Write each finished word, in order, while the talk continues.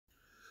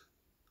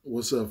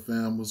What's up,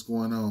 fam? What's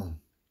going on?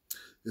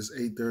 It's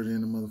 8:30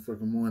 in the motherfucking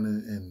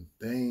morning, and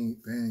they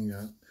ain't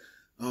got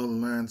all the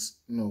lines.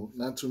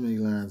 Not too many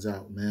lines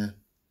out, man.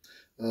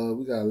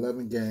 We got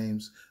 11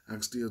 games. I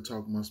can still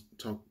talk about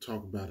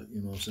it. You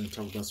know what I'm saying?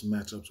 Talk about some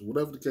matchups or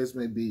whatever the case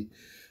may be.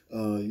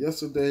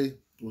 Yesterday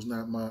was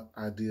not my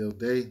ideal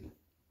day.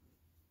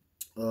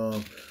 It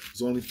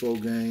was only 4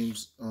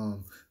 games.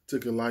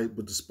 Took a light,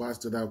 but the spots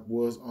that I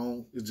was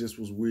on, it just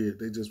was weird.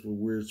 They just were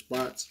weird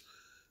spots.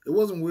 It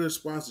wasn't weird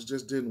spots. It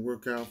just didn't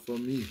work out for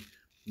me.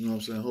 You know what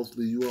I'm saying?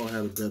 Hopefully you all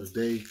had a better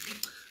day.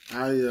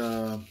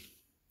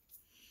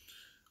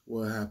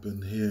 What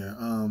happened here?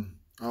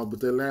 But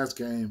that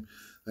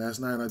last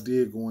night I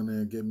did go in there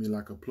and get me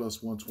like a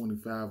plus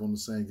 125 on the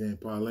same game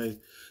parlay.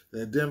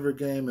 That Denver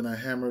game, and I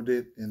hammered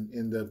it and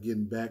ended up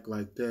getting back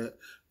like that.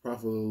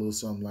 Profit a little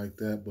something like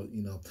that. But,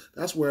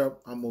 that's where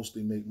I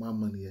mostly make my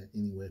money at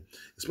anyway,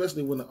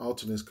 especially when the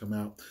alternates come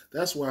out.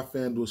 That's why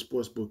FanDuel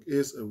Sportsbook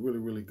is a really,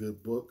 really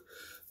good book.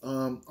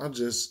 I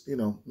just,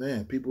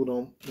 man, people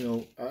don't,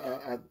 people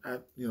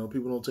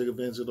don't take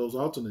advantage of those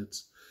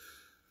alternates.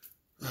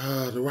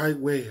 The right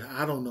way,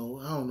 I don't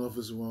know. I don't know if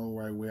it's the wrong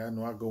right way. I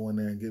know I go in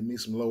there and get me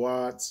some low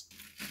odds,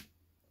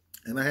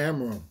 and I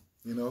hammer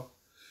them.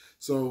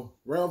 So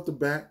right off the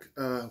back,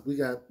 we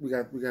got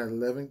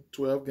 11,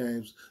 12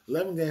 games,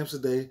 11 games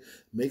today.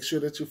 Make sure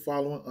that you're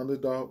following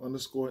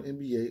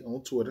 _NBA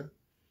on Twitter,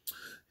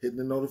 hitting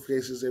the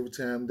notifications every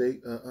time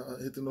they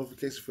hit the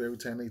notifications for every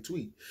time they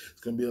tweet.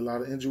 It's gonna be a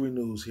lot of injury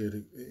news here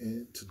to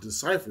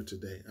decipher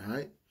today. All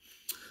right,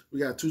 we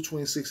got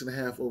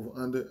 226.5 over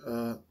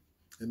under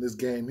in this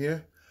game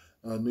here.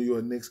 New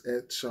York Knicks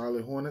at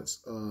Charlotte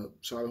Hornets.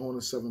 Charlotte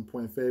Hornets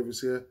 7-point favorites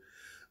here.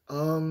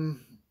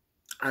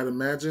 I'd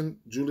imagine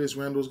Julius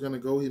Randle's going to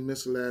go. He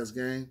missed the last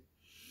game.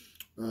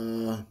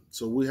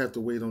 So we have to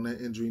wait on that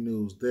injury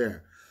news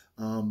there.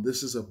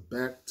 This is a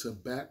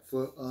back-to-back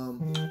for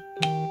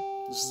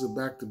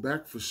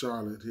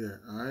Charlotte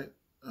here. All right.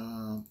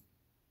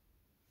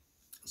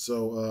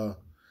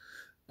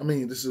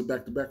 This is a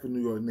back-to-back for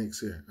New York Knicks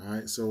here. All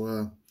right.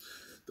 So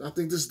I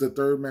think this is the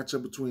third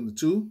matchup between the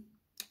two.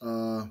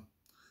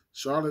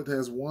 Charlotte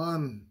has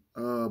won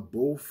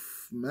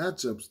both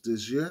matchups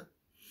this year.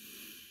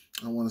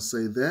 I want to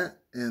say that.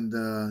 And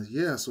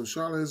so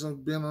Charlotte has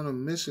been on a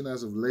mission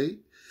as of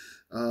late.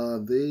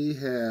 They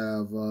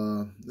have,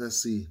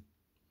 let's see.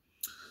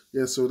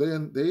 Yeah, so they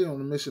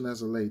on a mission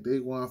as of late. They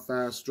won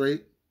 5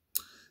 straight.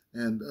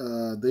 And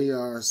they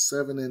are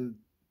 7-3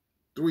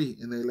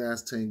 in their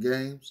last 10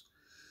 games.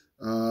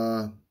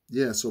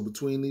 So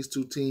between these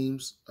two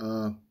teams,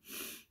 so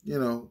we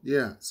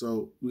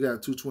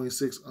got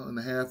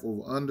 226.5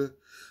 over under.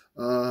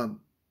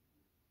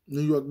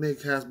 New York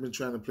Knicks has been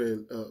trying to play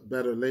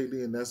better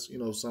lately, and that's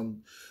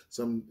some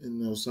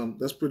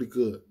that's pretty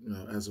good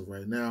as of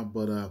right now.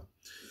 But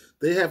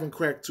they haven't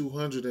cracked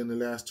 200 in the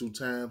last 2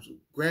 times.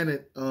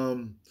 Granted,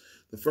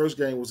 the first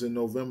game was in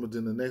November,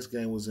 then the next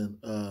game was in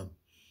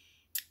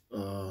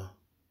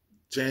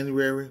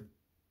January,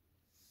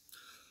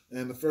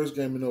 and the first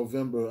game in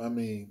November,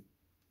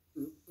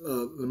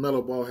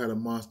 LaMelo Ball had a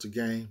monster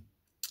game,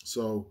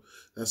 so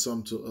that's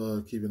something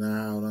to keep an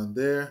eye out on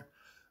there.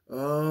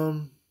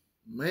 One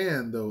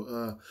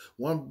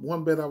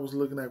bet I was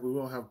looking at, we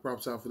don't have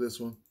props out for this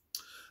one.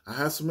 I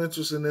have some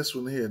interest in this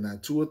one here. Now,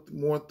 2 or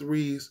more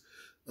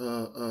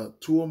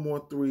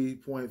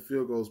 3-point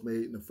field goals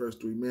made in the first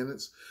 3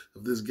 minutes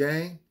of this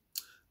game.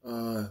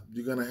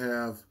 You're gonna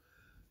have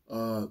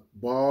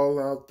Ball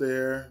out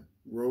there,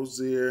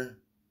 Rozier,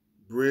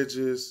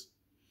 Bridges,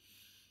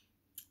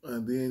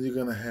 and then you're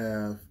gonna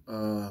have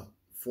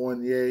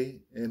Fournier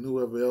and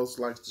whoever else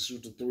likes to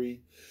shoot the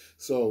 3.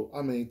 So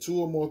 2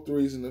 or more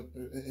threes in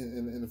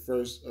the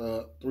first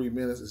 3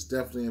 minutes is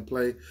definitely in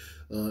play.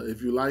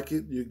 If you like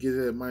it, you get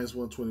it at minus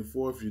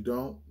 124. If you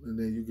don't, and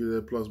then you get it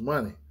at plus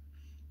money.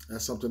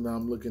 That's something that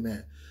I'm looking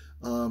at.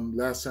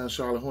 Last time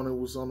Charlotte Hornet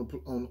was on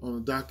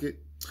the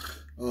docket,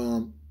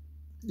 I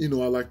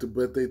like to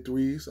bet they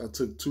threes. I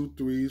took 2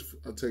 threes.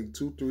 I take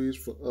 2 threes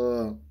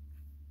for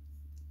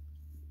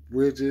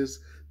Bridges,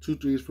 2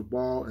 threes for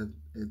Ball, and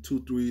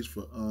 2 threes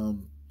for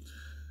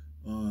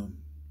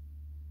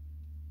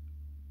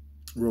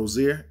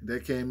Rozier.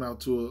 That came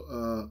out to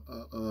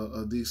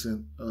a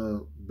decent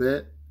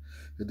bet.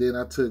 And then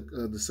I took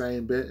the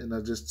same bet and I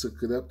just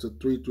took it up to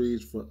 3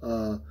 threes for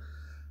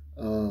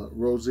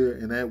Rozier,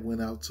 and that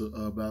went out to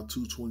about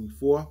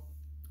 224,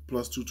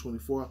 plus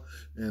 224.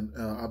 And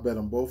I bet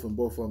them both, and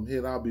both of them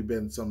hit. I'll be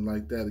betting something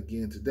like that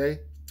again today.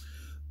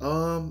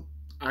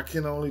 I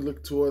can only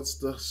look towards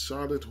the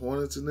Charlotte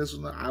Hornets in this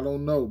one. I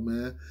don't know,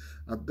 man.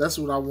 That's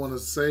what I want to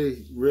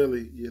say,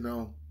 really,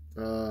 the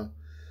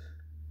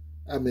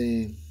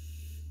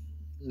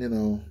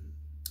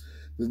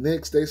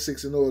Knicks, they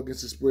 6-0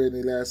 against the spread in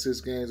their last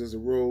 6 games as a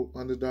road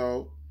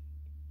underdog.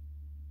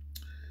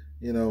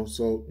 They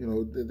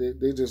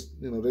just,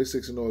 they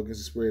 6-0 against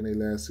the spread in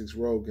their last 6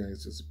 road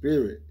games as a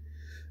period.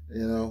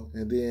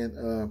 And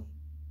then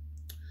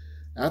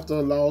after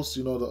a loss,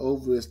 the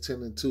over is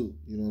 10-2. You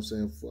know what I'm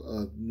saying,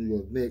 for New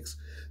York Knicks.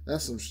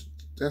 That's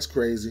That's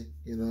crazy.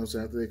 You know what I'm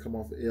saying? After they come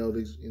off the L,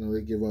 they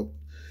give up.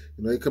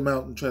 They come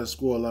out and try to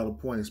score a lot of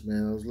points,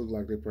 man. It looks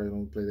like they probably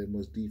don't play that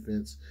much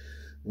defense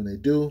when they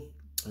do.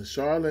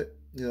 Charlotte,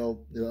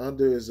 the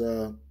under is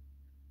the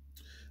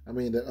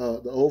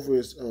over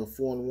is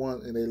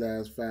 4-1 in their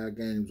last 5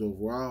 games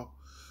overall,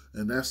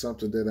 and that's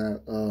something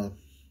that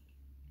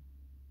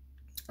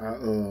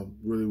I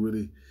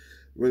really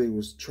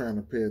was trying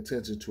to pay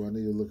attention to. I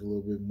need to look a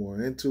little bit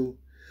more into,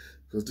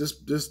 because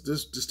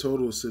this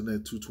total is sitting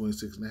at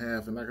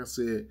 226.5, and like I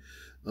said,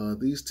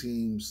 these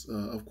teams,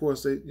 of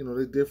course, they're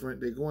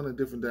different. They're going in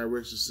different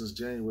directions since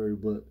January,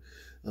 but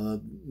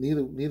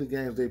neither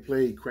games they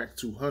played cracked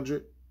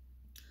 200.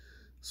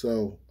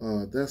 So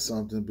that's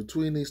something.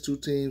 Between these two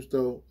teams,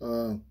 though,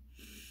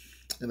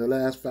 in the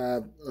last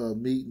 5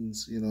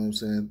 meetings, you know what I'm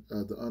saying,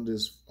 the under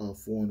is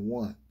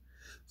 4-1.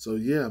 So,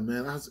 yeah,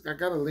 man, I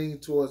got to lean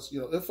towards,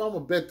 if I'm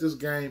going to bet this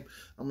game,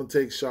 I'm going to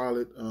take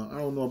Charlotte. I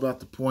don't know about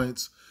the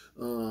points.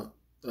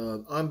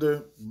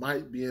 Under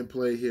might be in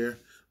play here.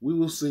 We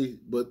will see.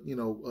 But,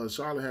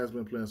 Charlotte has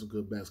been playing some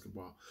good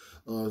basketball.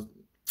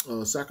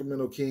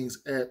 Sacramento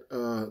Kings at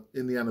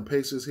Indiana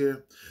Pacers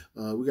here.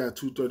 We got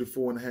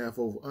 234.5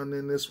 over under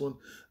in this one.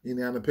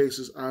 Indiana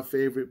Pacers are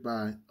favored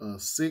by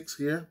 6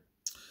 here.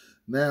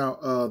 Now,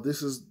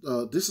 if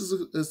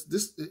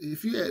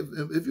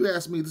you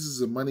ask me, this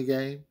is a money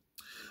game.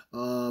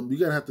 You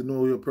gotta have to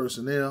know your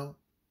personnel.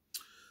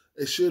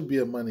 It should be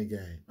a money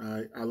game. All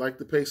right, I like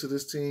the pace of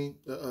this team.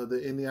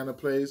 The Indiana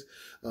plays.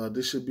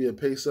 This should be a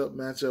pace-up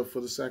matchup for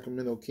the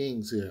Sacramento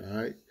Kings here. All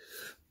right.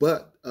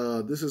 But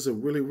this is a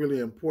really, really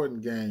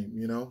important game,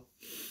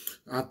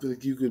 I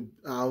think I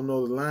don't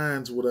know the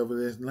lines, whatever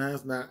it is.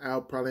 Lines not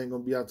out, probably ain't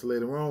going to be out till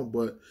later on.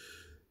 But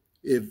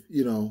if,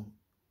 you're going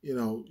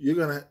to, you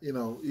got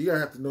to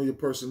have to know your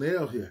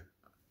personnel here.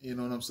 You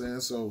know what I'm saying?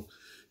 So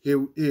here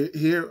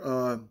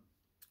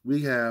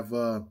we have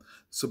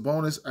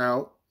Sabonis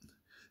out.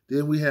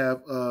 Then we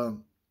have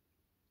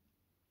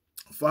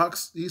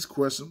Fox, he's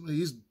questionable.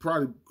 He's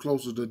probably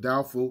closer to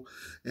doubtful.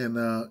 And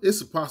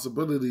it's a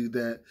possibility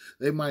that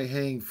they might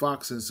hang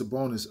Fox and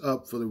Sabonis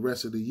up for the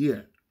rest of the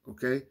year,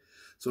 okay?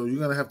 So you're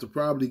going to have to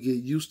probably get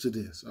used to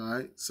this, all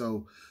right?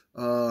 So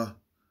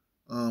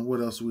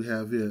what else do we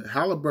have here?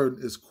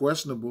 Halliburton is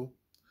questionable.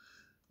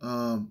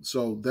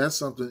 So that's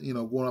something,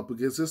 going up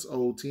against this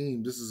old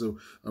team. This is a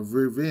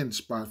revenge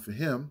spot for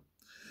him.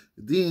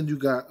 Then you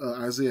got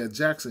Isaiah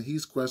Jackson.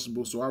 He's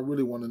questionable, so I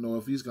really want to know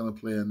if he's going to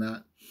play or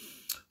not.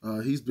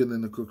 He's been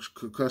in the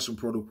concussion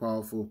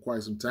protocol for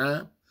quite some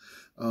time.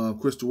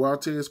 Chris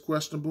Duarte is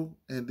questionable,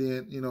 and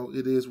then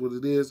it is what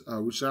it is.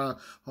 Rashawn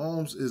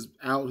Holmes is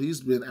out.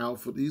 He's been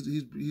out for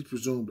he's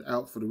presumed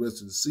out for the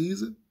rest of the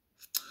season.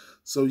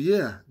 So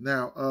yeah,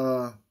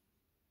 now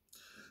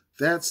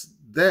that's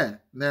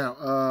that.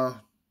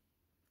 Now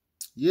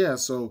yeah,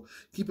 so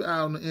keep an eye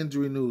on the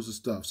injury news and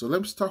stuff. So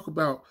let's talk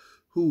about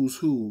who's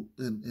who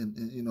and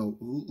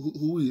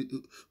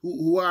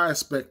who I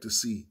expect to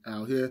see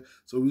out here.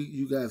 So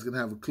you guys can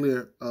have a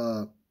clear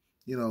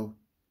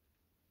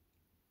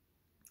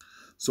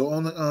So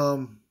on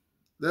the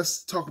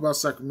let's talk about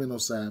Sacramento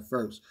side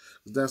first,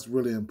 because that's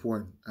really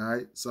important. All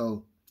right.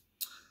 So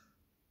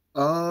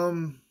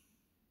we're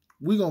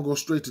gonna go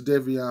straight to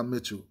Davion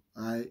Mitchell.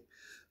 All right.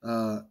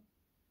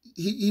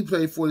 He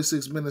played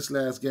 46 minutes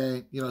last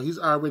game. He's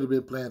already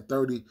been playing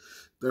 30,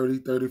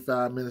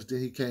 35 minutes. Then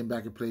he came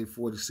back and played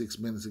 46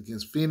 minutes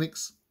against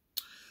Phoenix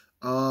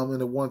in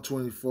a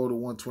 124 to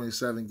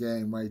 127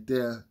 game right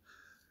there.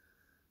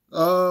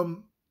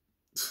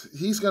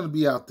 He's going to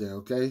be out there,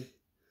 okay?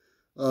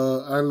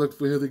 I look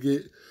for him to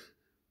get,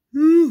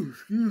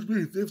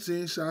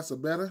 15 shots or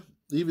better,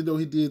 even though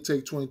he did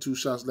take 22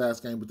 shots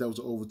last game, but that was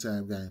an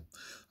overtime game.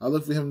 I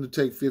look for him to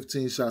take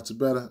 15 shots or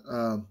better.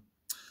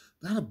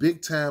 Not a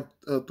big-time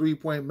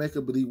three-point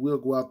maker, but he will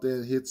go out there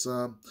and hit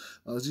some.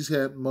 He's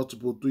had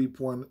multiple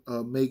three-point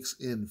makes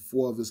in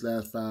 4 of his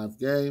last 5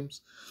 games.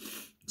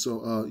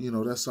 So,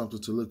 that's something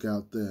to look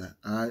out there,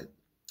 all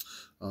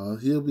right?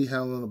 He'll be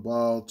handling the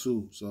ball,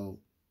 too. So,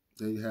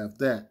 there you have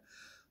that.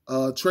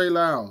 Trey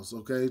Lyles,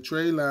 okay?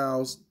 Trey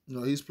Lyles,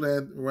 he's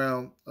playing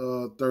around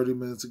 30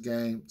 minutes a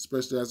game,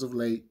 especially as of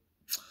late.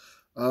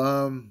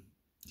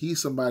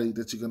 He's somebody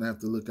that you're going to have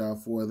to look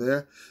out for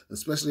there,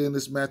 especially in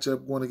this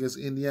matchup going against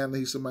Indiana.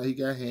 He's somebody, he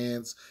got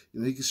hands.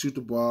 He can shoot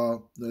the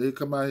ball. He'll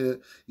come out here.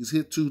 He's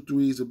hit 2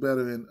 threes or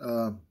better in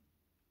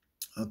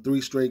 3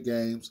 straight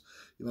games.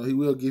 He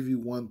will give you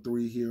 1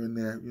 3 here and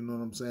there. You know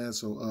what I'm saying?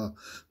 So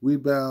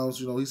rebounds,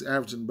 he's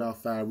averaging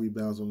about 5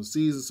 rebounds on the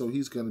season, so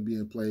he's going to be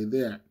in play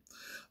there.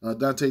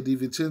 Dante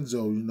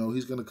DiVincenzo,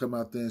 he's going to come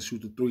out there and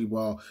shoot the 3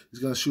 ball. He's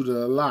going to shoot it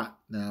a lot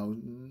now.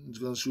 He's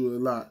going to shoot it a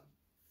lot.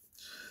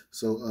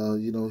 So,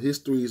 his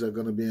threes are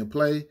going to be in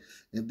play.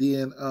 And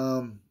then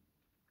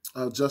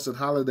Justin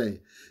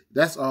Holiday,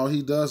 that's all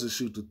he does is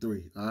shoot the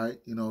 3, all right?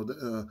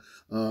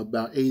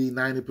 About 80,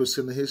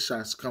 90% of his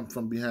shots come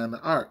from behind the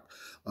arc.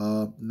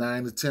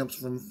 9 attempts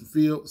from the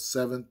field,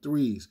 7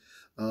 threes.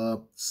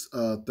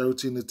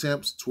 13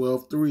 attempts,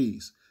 12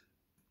 threes.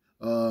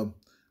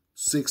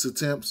 6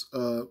 attempts,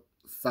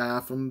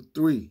 5 from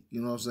 3.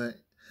 You know what I'm saying?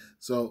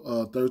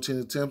 So 13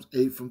 attempts,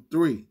 8 from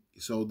 3.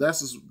 So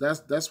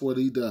that's what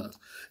he does.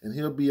 And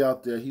he'll be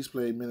out there. He's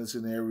played minutes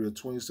in the area of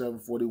 27,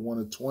 41,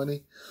 and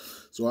 20.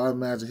 So I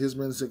imagine his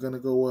minutes are going to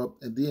go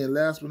up. And then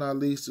last but not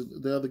least,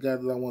 the other guy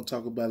that I want to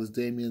talk about is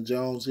Damian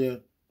Jones here.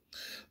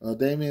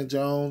 Damian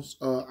Jones,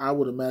 I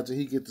would imagine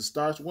he get the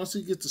starts. Once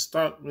he gets the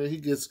start, man, he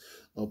gets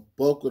a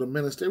bulk of the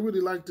minutes. They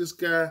really like this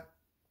guy.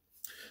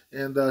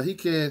 And he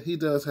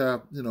does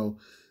have, he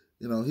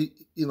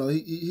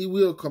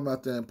will come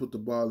out there and put the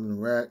ball in the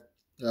rack.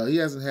 He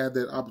hasn't had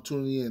that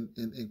opportunity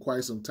in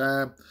quite some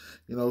time,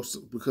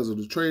 because of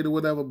the trade or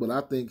whatever. But I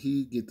think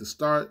he get the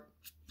start,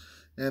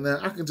 and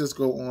I can just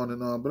go on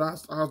and on.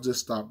 But I'll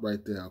just stop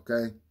right there,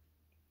 okay?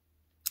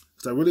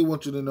 Because I really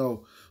want you to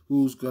know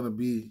who's going to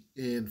be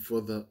in for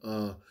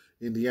the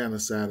Indiana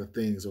side of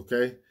things,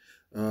 okay?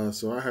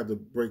 So I had to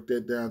break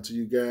that down to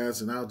you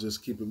guys, and I'll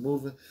just keep it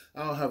moving.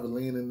 I don't have a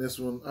lean in this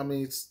one. I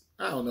mean,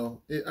 I don't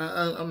know.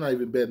 I'm not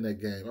even betting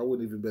that game. I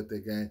wouldn't even bet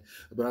that game.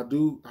 But I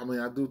do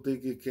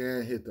think it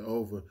can hit the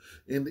over.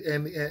 And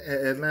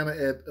Atlanta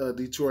at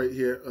Detroit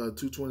here,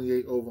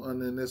 228 over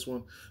under in this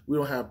one. We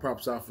don't have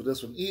props out for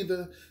this one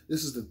either.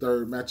 This is the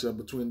third matchup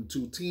between the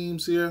two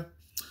teams here.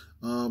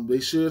 They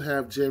should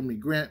have Jeremy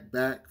Grant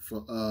back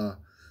for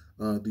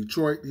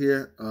Detroit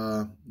here.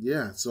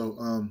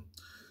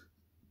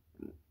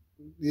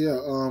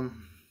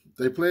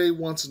 They played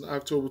once on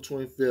October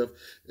 25th.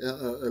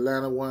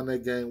 Atlanta won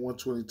that game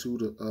 122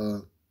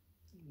 to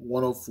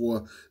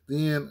 104.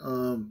 Then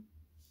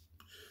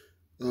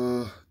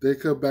they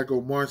come back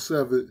on March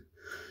 7th.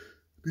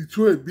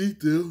 Detroit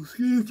beat them,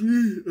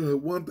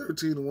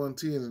 113 to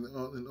 110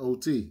 in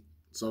OT.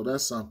 So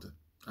that's something.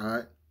 All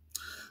right.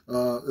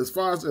 As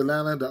far as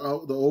Atlanta, the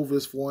over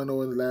is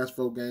 4-0 in the last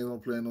 4 games.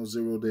 I'm playing on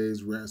 0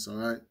 days rest. All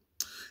right.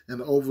 And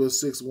the over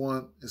is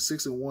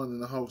 6-1 in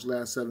the Hawks'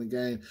 last 7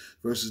 games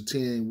versus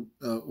 10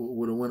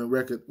 with a winning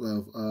record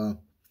of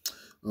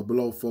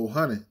below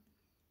 400.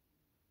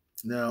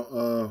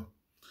 Now,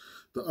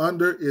 the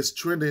under is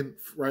trending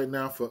right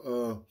now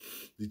for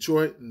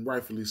Detroit, and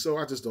rightfully so.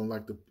 I just don't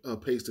like the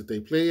pace that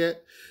they play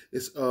at.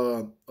 It's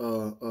the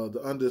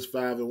under is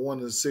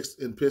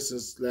 5-1 in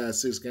Pistons'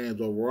 last 6 games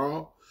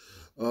overall,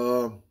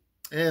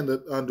 and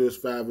the under is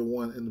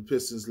 5-1 in the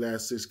Pistons'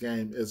 last 6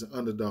 games as an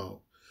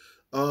underdog.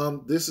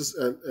 This is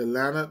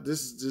Atlanta.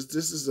 This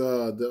is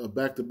a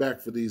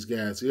back-to-back for these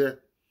guys here.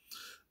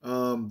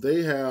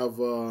 They have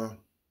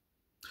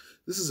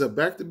this is a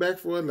back-to-back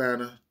for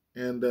Atlanta,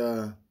 and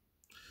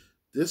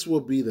this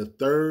will be the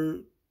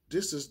third.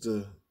 This is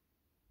the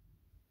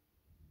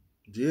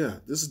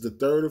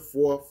third and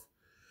fourth.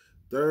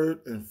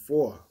 Third and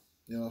fourth.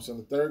 You know what I'm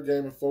saying? The third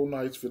game in 4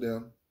 nights for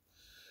them.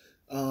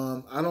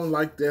 I don't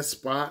like that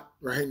spot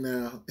right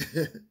now.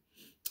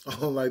 I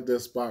don't like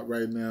that spot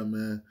right now,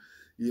 man.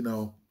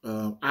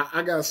 I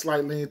got a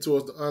slight lean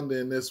towards the under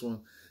in this one.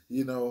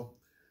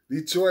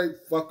 Detroit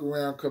fuck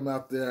around, come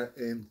out there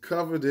and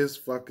cover this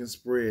fucking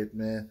spread,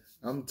 man.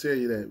 I'm going to tell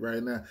you that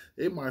right now.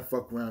 They might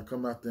fuck around,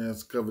 come out there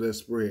and cover that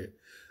spread.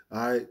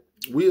 All right?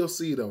 We'll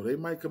see, though. They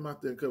might come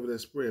out there and cover that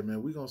spread,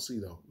 man. We're going to see,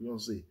 though. We're going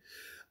to see.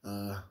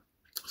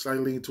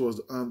 Slightly lean towards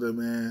the under,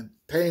 man.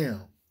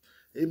 Damn.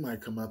 They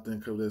might come out there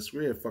and cover that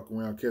spread, fuck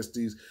around, catch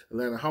these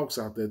Atlanta Hawks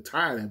out there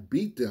tired and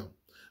beat them.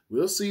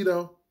 We'll see,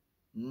 though.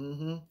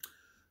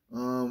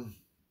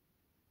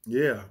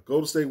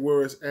 Golden State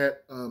Warriors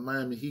at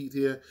Miami Heat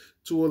here,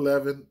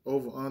 211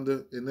 over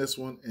under in this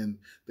one, and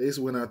they just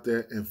went out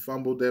there and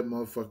fumbled that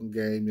motherfucking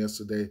game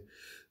yesterday.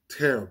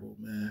 Terrible,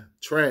 man.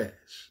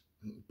 Trash.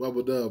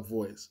 Bubba Dub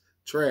voice.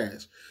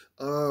 Trash.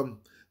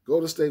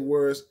 Golden State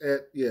Warriors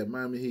at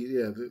Miami Heat.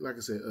 Yeah, like I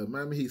said,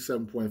 Miami Heat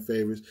 7-point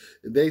favorites,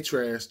 and they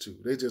trash too.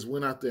 They just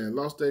went out there and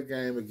lost that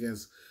game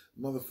against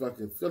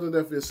motherfucking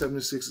Philadelphia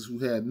 76ers, who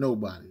had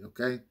nobody.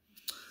 Okay,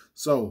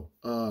 so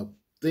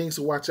things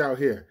to watch out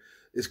here.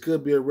 This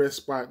could be a rest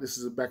spot. This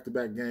is a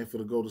back-to-back game for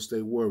the Golden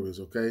State Warriors,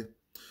 okay?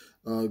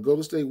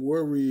 Golden State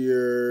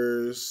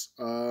Warriors,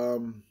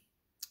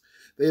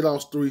 they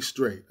lost 3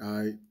 straight,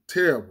 all right?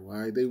 Terrible, all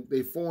right?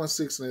 They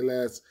 4-6 in their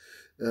last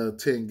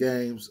 10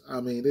 games.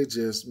 I mean, they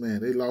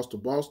lost to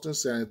Boston,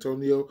 San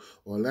Antonio,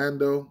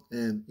 Orlando,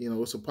 and,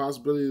 it's a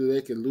possibility that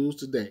they can lose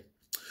today.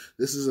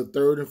 This is a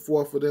 3rd and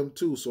 4 for them,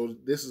 too, so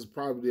this is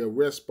probably a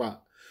rest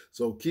spot.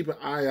 So keep an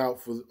eye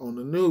out on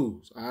the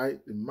news, all right?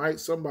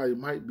 Somebody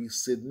might be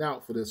sitting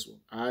out for this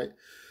one, all right?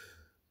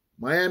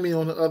 Miami,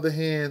 on the other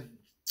hand,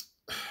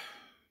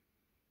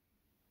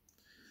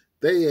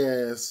 they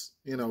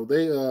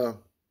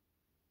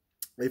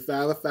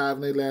 5-5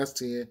 in their last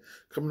 10,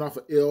 coming off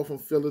an L from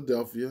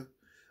Philadelphia.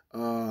 They're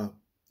a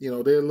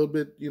little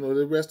bit,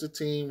 the rest of the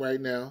team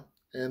right now,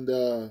 and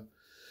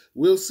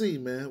we'll see,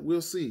 man.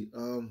 We'll see.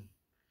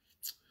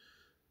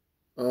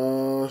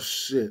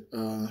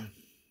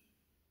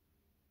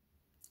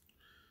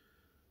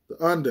 The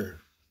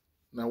under.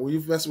 Now, when you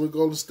mess with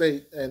Golden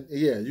State, and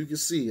you can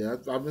see,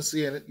 I've been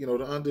seeing it,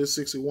 the under is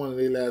 61 in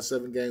their last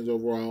 7 games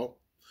overall.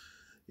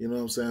 You know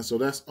what I'm saying? So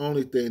that's the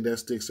only thing that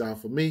sticks out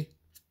for me.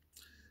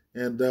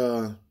 And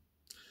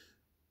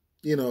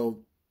you know,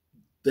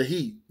 the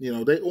Heat. You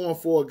know, they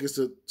 0-4 against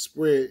the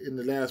spread in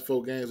the last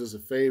 4 games as a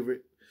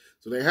favorite.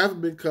 So they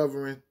haven't been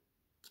covering.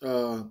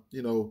 You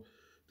know,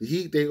 the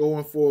Heat, they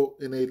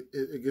 0-4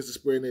 against the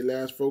spread in their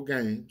last 4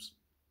 games.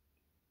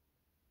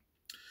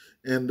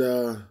 And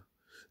the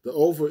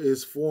over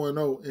is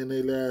 4-0 in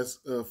their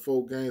last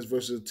 4 games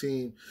versus a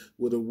team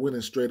with a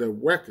winning straight up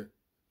record.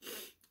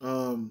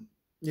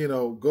 You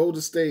know,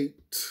 Golden State,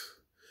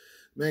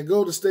 man,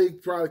 Golden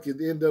State probably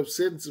could end up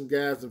sitting some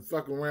guys and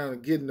fucking around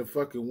and getting the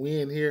fucking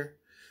win here.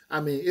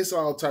 I mean, it's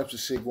all types of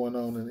shit going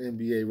on in the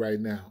NBA right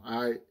now.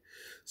 All right.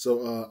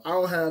 So I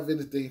don't have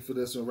anything for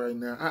this one right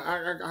now.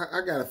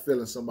 I got a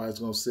feeling somebody's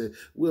gonna sit.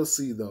 We'll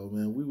see though,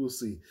 man. We will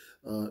see.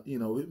 You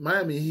know,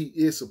 Miami Heat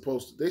is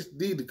supposed to. They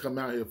need to come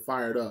out here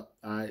fired up.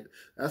 All right,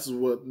 that's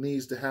what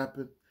needs to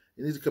happen.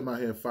 They need to come out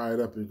here fired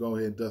up and go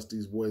ahead and dust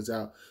these boys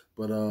out.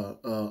 But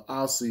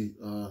I'll see.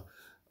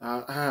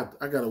 I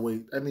gotta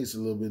wait. I need a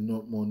little bit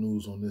more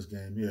news on this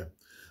game here.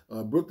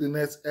 Brooklyn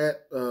Nets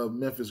at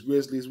Memphis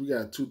Grizzlies. We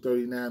got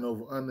 239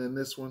 over under in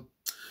this one.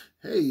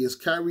 Hey, it's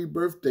Kyrie's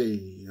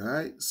birthday, all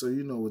right? So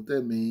you know what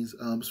that means.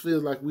 It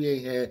feels like we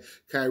ain't had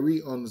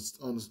Kyrie on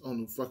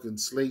the fucking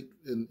slate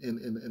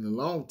in a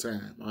long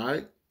time, all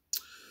right?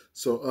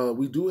 So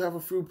we do have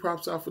a few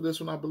props out for this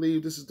one. I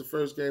believe this is the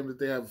first game that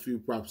they have a few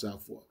props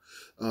out for.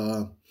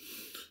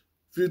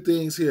 Few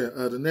things here.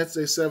 The Nets,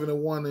 they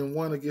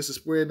 7-1 against the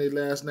spread in their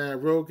last 9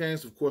 road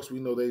games. Of course, we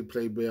know they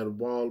play better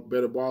ball on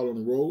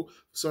the road for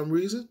some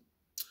reason.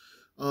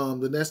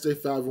 The Nets, they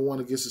 5-1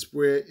 against the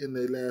spread in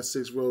their last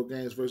 6 road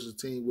games versus a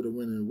team with a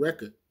winning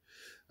record.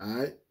 All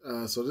right.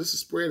 So this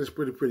spread is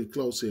pretty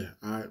close here.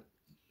 All right.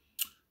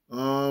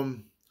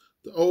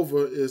 The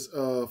over is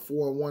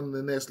 4-1 in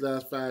the Nets'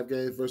 last 5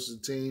 games versus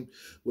a team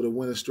with a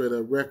winning straight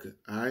up record.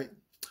 All right.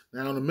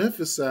 Now on the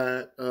Memphis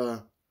side,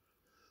 the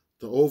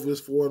over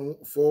is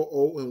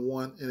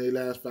 4-0-1 in their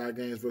last 5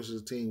 games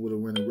versus a team with a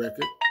winning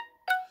record.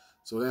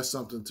 So that's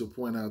something to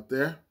point out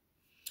there.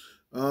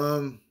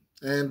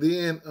 And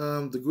then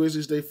the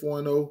Grizzlies, they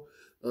 4-0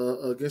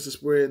 against the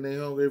spread in their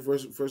home game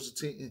versus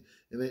team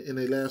in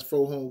their last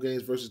 4 home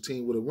games versus a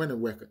team with a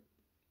winning record.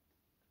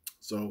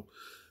 So,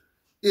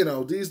 you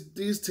know,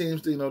 these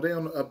teams, you know, they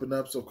on the up and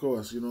ups, of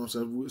course, you know what I'm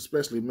saying,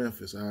 especially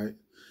Memphis, all right?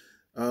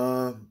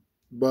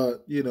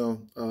 But, you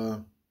know,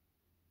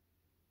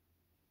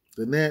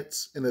 the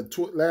Nets in their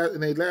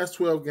last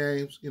 12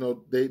 games, you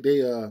know, they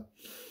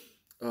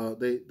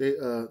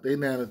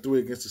 9-3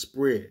 against the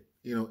spread,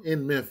 you know,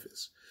 in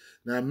Memphis.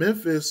 Now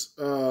Memphis,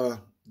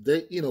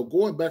 they, you know,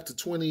 going back to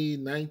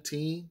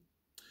 2019,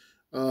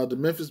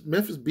 the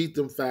Memphis beat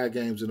them 5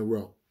 games in a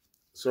row.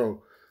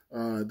 So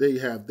there you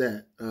have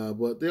that.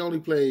 But they only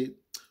played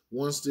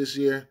once this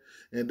year,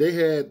 and they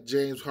had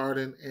James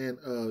Harden and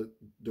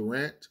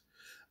Durant.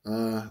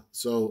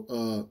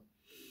 So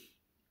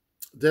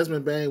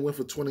Desmond Bain went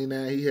for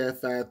 29. He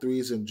had 5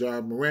 threes, and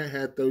John Morant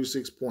had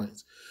 36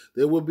 points.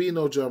 There will be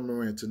no John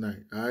Morant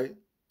tonight, all right?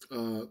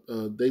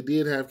 They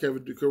did have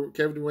Kevin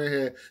Durant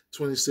had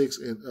 26,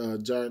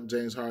 and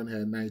James Harden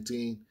had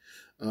 19.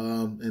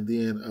 And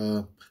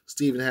then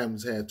Steven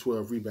Adams had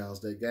 12 rebounds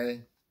that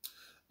game.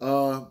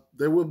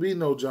 There will be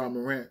no John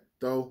Morant,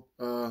 though.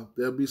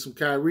 There'll be some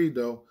Kyrie,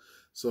 though.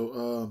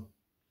 So,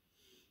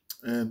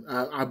 and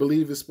I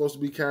believe it's supposed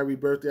to be Kyrie's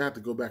birthday. I have to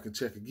go back and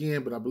check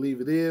again, but I believe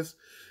it is.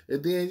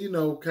 And then, you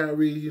know,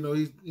 Kyrie, you know,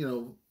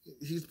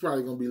 he's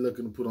probably going to be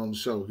looking to put on the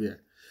show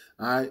here.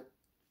 All right.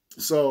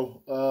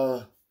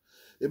 So,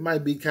 it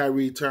might be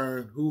Kyrie's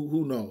turn.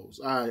 Who knows?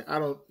 I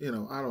don't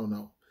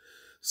know.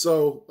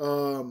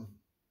 So,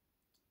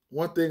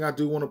 one thing I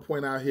do want to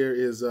point out here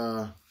is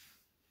you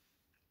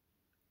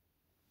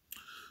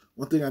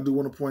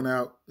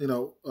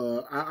know,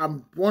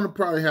 I'm going to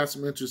probably have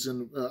some interest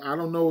in. I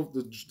don't know if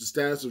the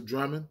status of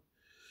Drummond,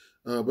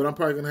 but I'm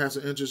probably going to have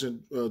some interest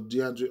in not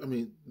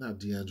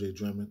DeAndre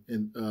Drummond,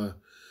 and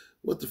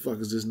what the fuck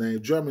is his name?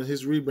 Drummond,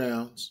 his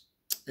rebounds,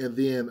 and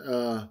then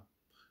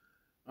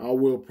I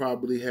will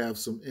probably have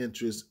some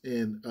interest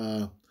in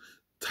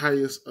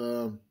Tyus.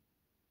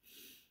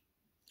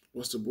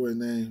 What's the boy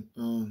name?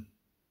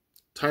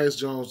 Tyus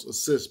Jones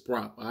assist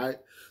prop. All right.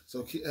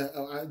 So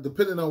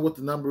depending on what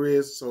the number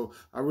is, so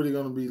I'm really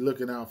going to be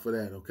looking out for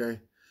that. Okay.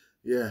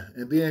 Yeah.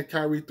 And then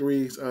Kyrie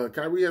threes.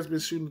 Kyrie has been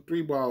shooting the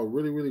 3 ball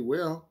really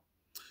well.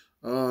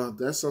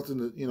 That's something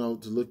to, you know,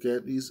 to look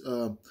at. These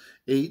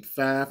 8,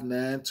 5,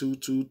 9, 2,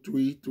 2,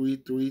 3, 3,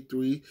 3,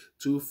 3,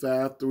 2,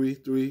 5, 3,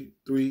 3,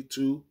 3,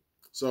 2.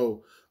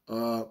 So,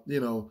 you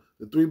know,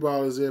 the 3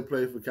 ball is in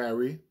play for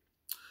Kyrie.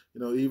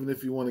 You know, even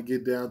if you want to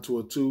get down to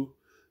a 2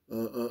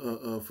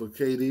 for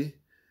KD,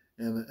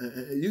 and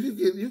you can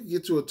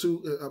get to a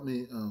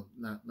 2.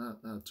 Not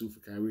a 2 for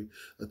Kyrie,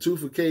 a 2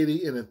 for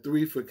KD and a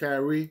 3 for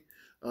Kyrie.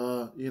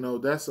 You know,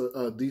 that's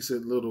a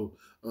decent little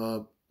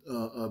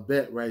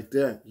bet right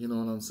there. You know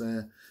what I'm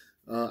saying?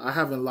 I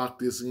haven't locked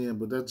this in,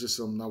 but that's just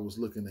something I was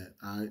looking at.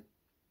 All right.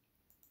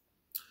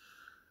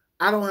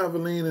 I don't have a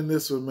lean in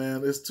this one,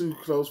 man. It's too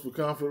close for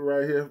comfort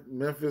right here.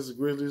 Memphis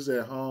Grizzlies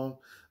at home.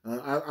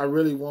 I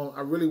really want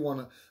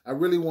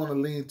to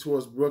lean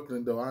towards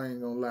Brooklyn though. I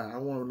ain't gonna lie. I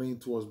want to lean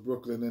towards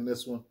Brooklyn in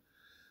this one.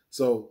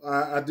 So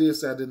I did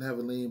say I didn't have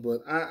a lean,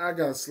 but I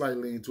got a slight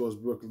lean towards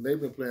Brooklyn. They've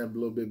been playing a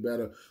little bit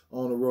better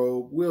on the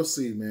road. We'll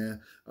see,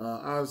 man.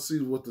 I'll see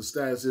what the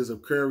status is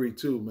of Curry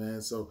too,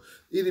 man. So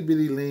itty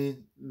bitty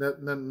lean,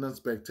 nothing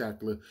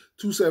spectacular.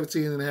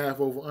 217.5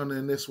 over under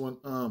in this one.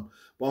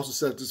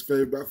 Boston Celtics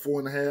favored by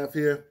 4.5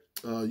 here.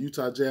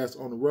 Utah Jazz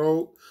on the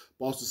road.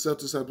 Boston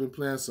Celtics have been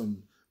playing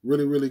some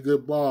really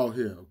good ball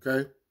here.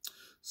 Okay.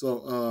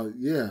 So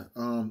yeah,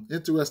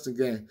 interesting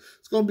game.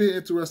 It's gonna be an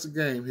interesting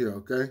game here.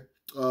 Okay.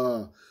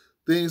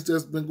 Things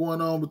that's been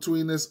going on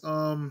between this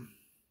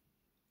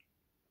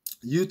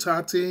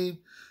Utah team,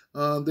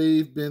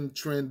 they've been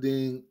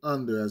trending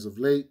under as of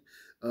late,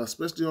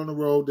 especially on the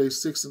road. They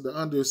the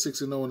under is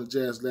 6-0 in the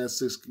Jazz last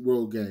 6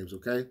 road games.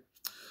 Okay,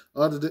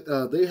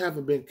 they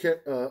haven't been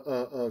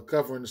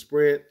covering the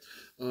spread.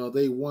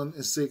 They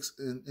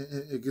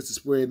 1-6 against the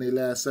spread in their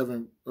last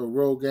 7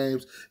 road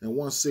games, and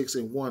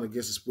 1-6-1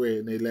 against the spread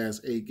in their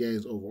last 8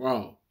 games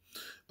overall.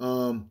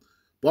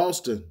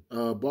 Boston, they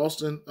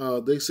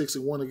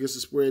 6-1 against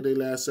the spread their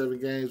last 7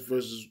 games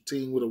versus a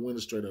team with a winning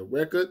straight up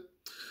record.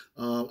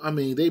 I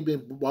mean, they've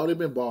been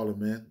balling,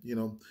 man. You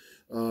know,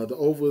 the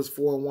over is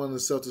 4-1 in the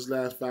Celtics'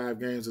 last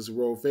 5 games as a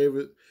road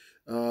favorite,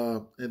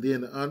 and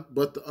then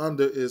the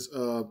under is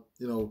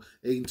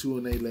 8-2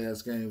 in their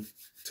last games,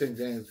 10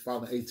 games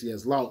following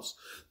ATS loss.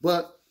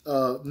 But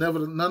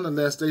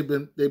nonetheless, they've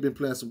been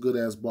playing some good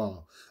ass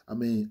ball. I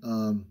mean,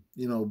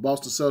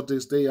 Boston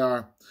Celtics, they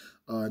are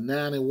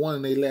 9-1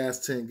 in their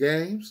last 10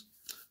 games.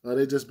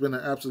 They've just been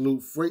an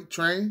absolute freight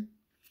train.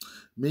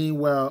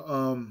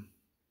 Meanwhile,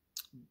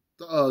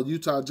 the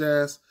Utah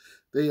Jazz,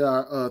 they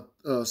are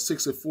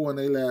 6-4 in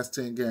their last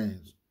 10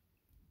 games.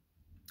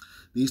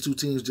 These two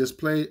teams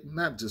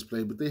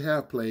but they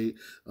have played.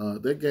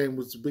 Their game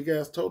was a big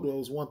ass total. It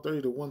was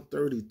 130 to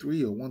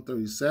 133 or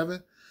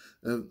 137.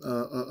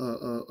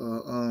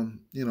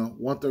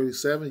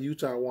 137.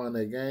 Utah won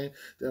that game.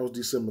 That was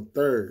December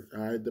 3rd.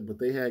 All right, but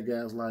they had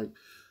guys like,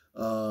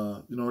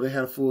 they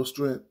had full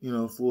strength.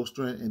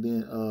 And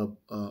then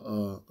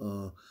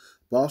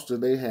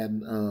Boston, they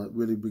hadn't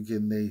really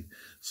begun their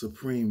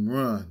supreme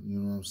run. You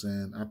know what I'm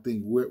saying? I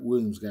think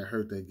Williams got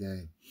hurt that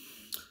game.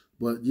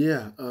 But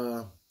yeah,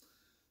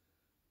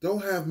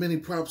 don't have many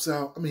props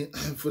out. I mean,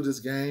 for this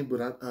game,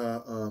 but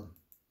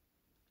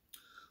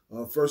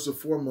first and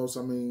foremost,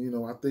 I mean,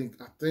 I think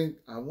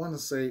I want to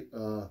say,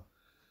 I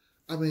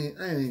mean,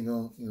 I ain't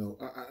gonna,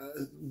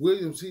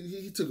 Williams,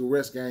 he took a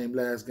rest game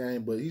last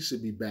game, but he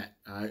should be back.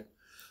 All right.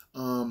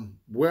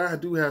 Where I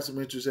do have some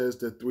interest is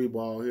the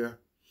 3-ball here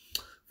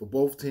for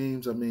both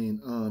teams. I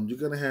mean, you're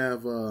gonna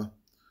have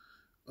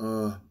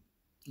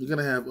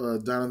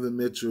Donovan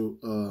Mitchell,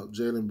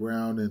 Jaylen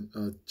Brown,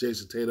 and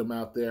Jason Tatum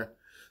out there.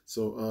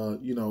 So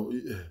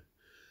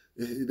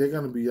they're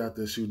gonna be out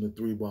there shooting the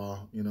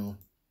 3-ball.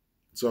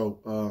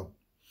 So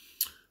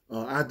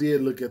I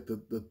did look at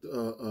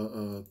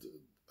the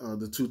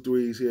 2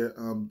 threes here.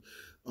 It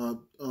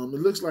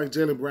looks like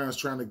Jaylen Brown's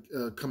trying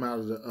to come out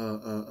of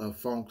the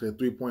funk, that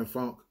 3-point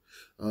funk.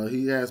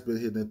 He has been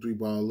hitting that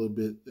 3-ball a little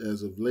bit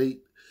as of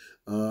late.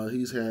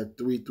 He's had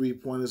 3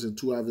 3-pointers in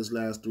 2 out of his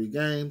last 3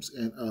 games,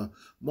 and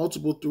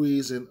multiple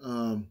threes in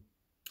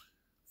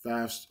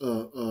 5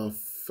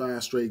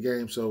 straight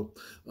games. So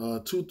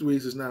 2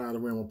 threes is not out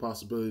of the realm of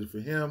possibility for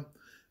him.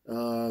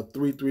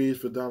 3 threes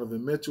for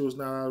Donovan Mitchell is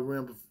not out of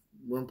the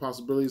realm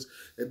possibilities,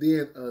 and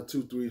then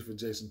 2 threes for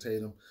Jason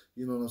Tatum.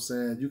 You know what I'm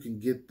saying? You can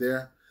get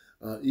there.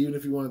 Even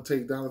if you want to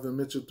take Donovan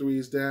Mitchell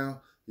threes down,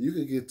 you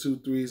can get 2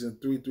 threes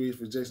and 3 threes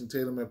for Jason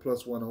Tatum at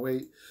plus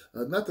 108.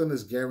 Nothing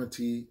is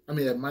guaranteed. I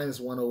mean, at minus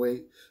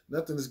 108,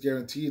 nothing is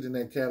guaranteed in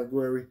that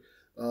category.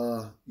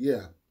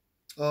 Yeah.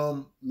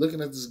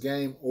 Looking at this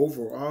game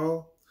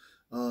overall,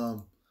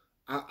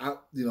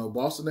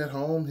 Boston at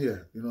home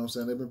here. You know what I'm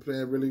saying? They've been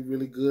playing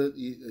really good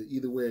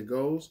either way it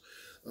goes.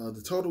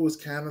 The total is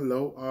kind of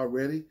low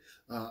already.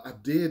 I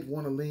did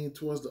want to lean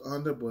towards the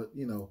under, but,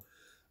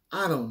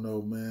 I don't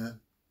know,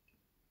 man.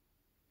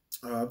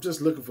 I'm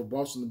just looking for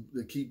Boston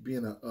to keep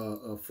being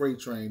a freight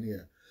train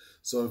here.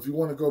 So if you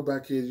want to go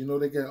back here,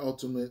 they got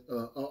alternate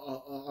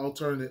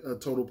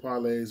total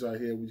parlays right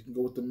here. We can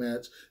go with the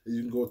match and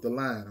you can go with the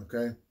line,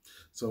 okay?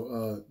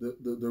 So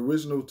the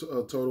original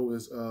total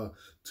is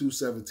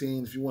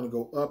 217. If you want to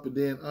go up and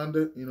then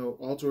under,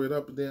 alter it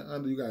up and then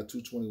under, you got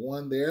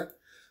 221 there.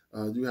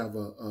 You have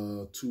a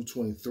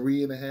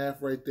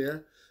 223.5 right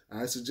there.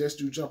 I suggest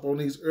you jump on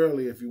these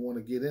early if you want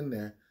to get in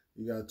there.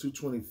 You got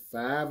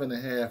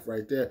 225.5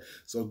 right there.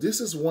 So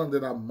this is one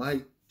that I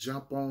might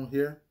jump on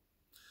here.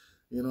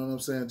 You know what I'm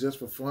saying? Just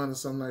for fun or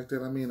something like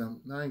that. I mean, I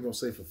ain't going to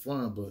say for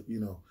fun, but,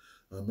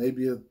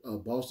 maybe a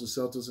Boston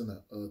Celtics and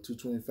a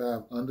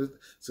 225 under,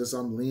 since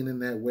I'm leaning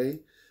that way.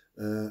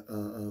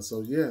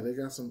 So, yeah, they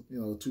got some,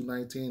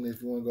 219.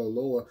 If you want to go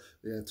lower,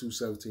 they got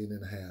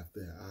 217.5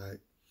 there, all right?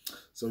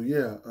 So,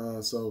 yeah,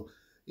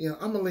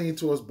 I'm gonna lean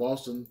towards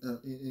Boston,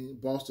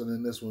 Boston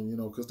in this one,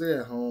 because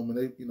they're at home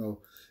and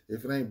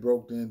if it ain't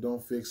broke, then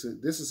don't fix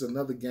it. This is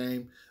another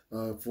game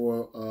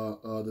for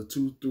the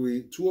two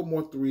or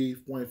more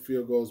 3-point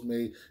field goals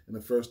made in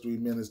the first 3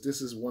 minutes.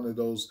 This is one of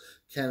those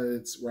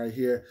candidates right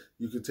here.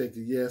 You could take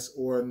a yes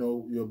or a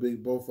no. You'll be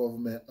both of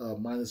them at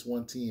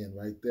 -110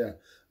 right there.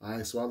 All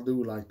right, so I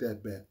do like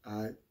that bet.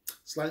 All right,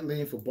 slight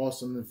lean for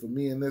Boston and for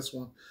me in this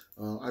one.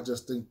 I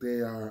just think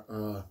they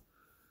are.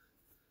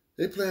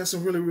 They playing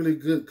some really, really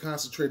good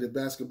concentrated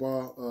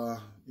basketball,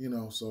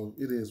 so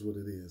it is what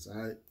it is. All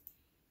right.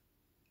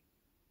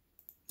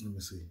 Let me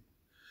see.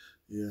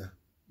 Yeah.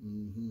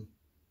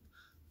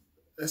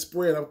 That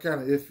spread, I'm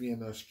kind of iffy in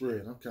the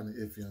spread. I'm kind of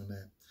iffy on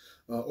that.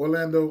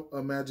 Orlando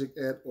Magic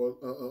at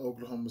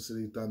Oklahoma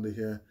City Thunder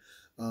here.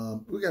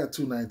 We got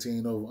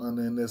 219 over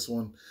under in this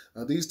one.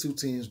 These two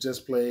teams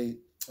just played.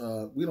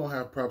 We don't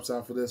have props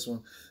out for this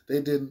one.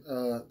 They didn't.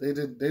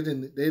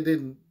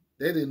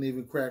 They didn't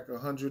even crack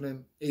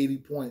 180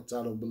 points.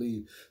 I don't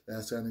believe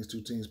last time these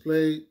two teams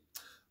played.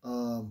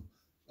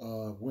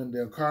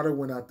 Wendell Carter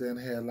went out there and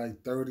had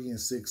like 30 and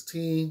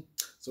 16.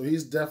 So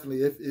he's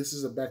definitely, if this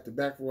is a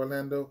back-to-back for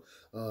Orlando.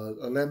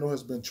 Orlando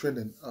has been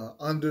trending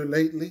under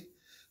lately.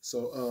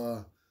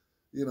 So,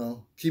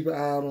 keep an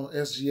eye out on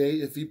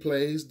SGA. If he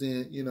plays,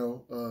 then,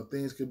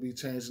 things could be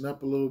changing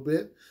up a little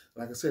bit.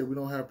 Like I said, we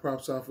don't have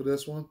props out for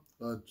this one.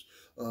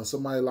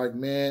 Somebody like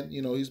Man,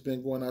 he's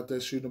been going out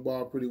there shooting the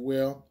ball pretty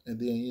well. And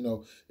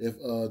then, if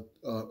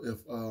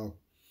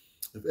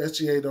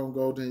SGA don't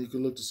go, then you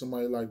can look to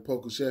somebody like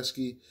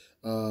Pokusevski.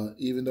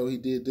 Even though he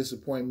did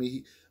disappoint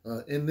me,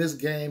 in this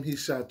game he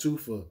shot 2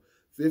 for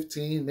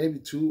 15, maybe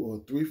 2 or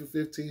 3 for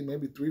 15,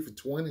 maybe 3 for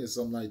 20 or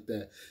something like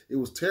that. It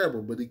was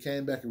terrible, but he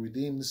came back and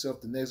redeemed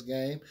himself the next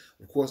game.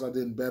 Of course, I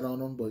didn't bet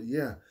on him, but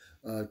yeah,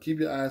 keep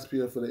your eyes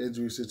peeled for the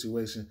injury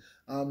situation.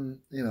 I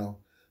need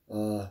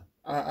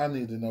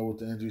to know what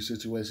the injury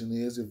situation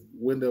is. If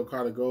Wendell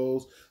Carter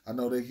goes, I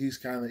know that he's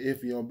kind of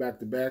iffy on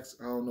back-to-backs.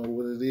 I don't know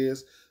what it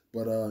is.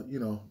 But,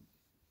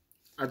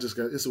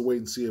 it's a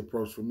wait-and-see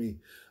approach for me.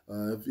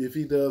 If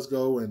he does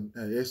go and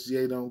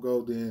SGA don't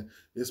go, then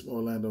it's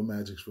Orlando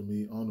Magic for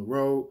me on the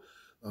road.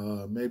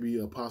 Maybe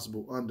a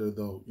possible under,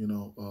 though,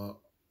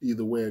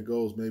 either way it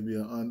goes, maybe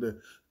an under.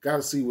 Got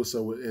to see what's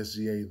up with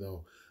SGA,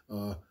 though.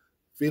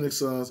 Phoenix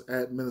Suns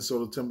at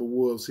Minnesota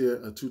Timberwolves here,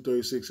 a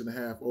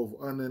 236.5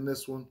 over under in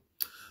this one.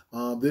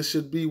 This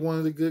should be one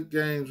of the good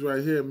games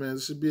right here, man.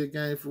 This should be a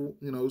game for,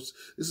 this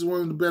is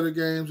one of the better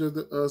games of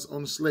us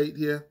on the slate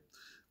here.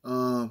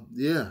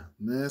 Yeah,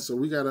 man. So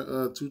we got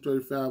a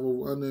 235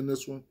 over under in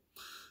this one.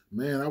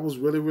 Man, I was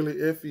really, really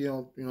iffy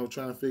on,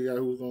 trying to figure out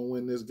who's going to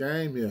win this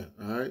game here.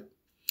 All right.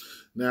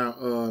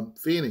 Now,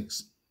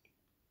 Phoenix.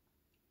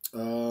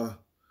 The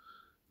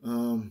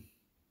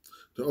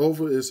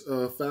over is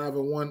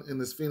 5-1 in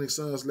this Phoenix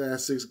Suns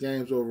last 6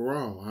 games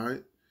overall. All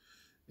right.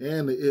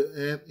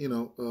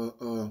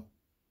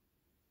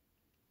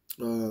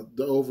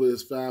 The over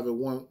is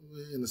 5-1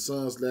 in the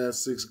Suns'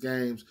 last 6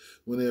 games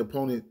when their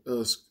opponent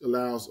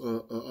allows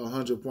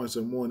 100 points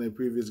or more in their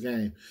previous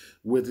game,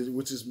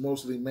 which is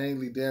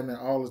mainly damn near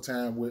all the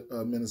time with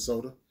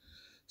Minnesota.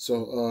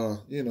 So,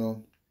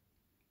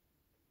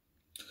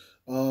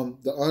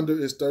 the under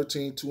is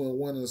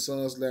 13-2-1 in the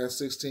Suns' last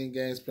 16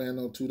 games, playing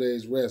on 2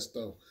 days rest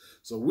though.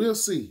 So we'll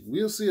see.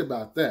 We'll see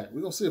about that.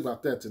 We're gonna see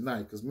about that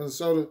tonight because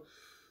Minnesota.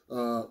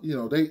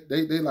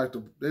 They like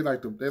to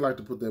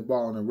put their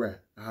ball in the rack.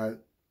 All right.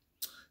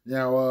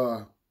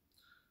 Now,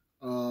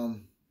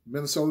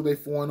 Minnesota, they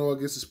 4-0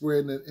 against the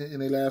spread in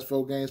their last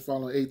 4 games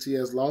following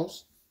ATS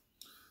loss.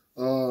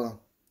 The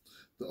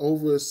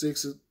over is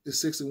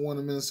 61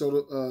 in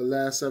Minnesota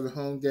last 7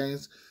 home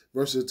games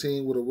versus a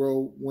team with a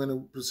road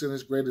winning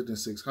percentage greater than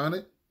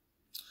 600.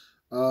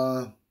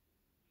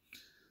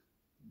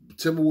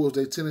 Timberwolves,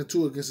 they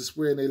 10-2 against the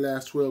spread in their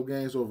last 12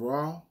 games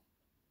overall.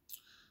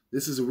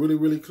 This is a really,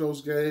 really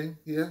close game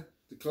here.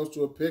 Close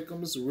to a pick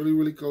 'em. It's a really,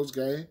 really close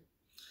game.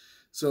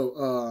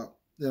 So,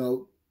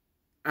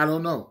 I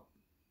don't know.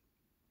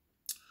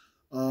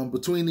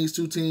 Between these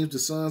two teams, the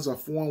Suns are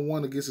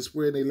 4-1 against the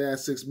spread in their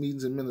last 6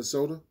 meetings in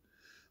Minnesota.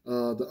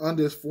 The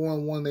under is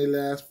 4-1 in their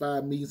last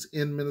 5 meetings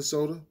in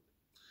Minnesota.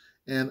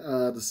 And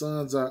the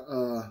Suns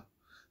are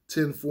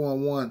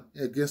 10-4-1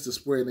 against the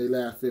spread in their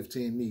last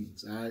 15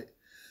 meetings. All right.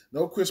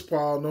 No Chris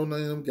Paul, no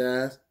none of them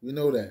guys. We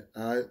know that.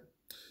 All right.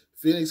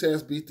 Phoenix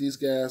has beat these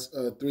guys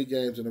 3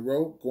 games in a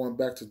row, going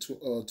back to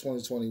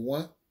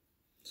 2021.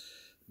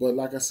 But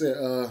like I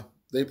said,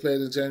 they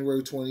played on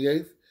January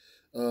 28th.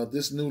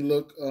 This new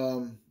look,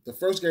 the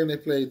first game they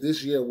played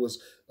this year was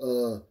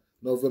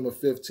November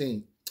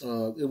 15th.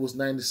 It was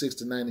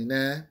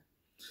 96-99.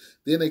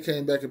 Then they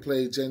came back and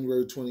played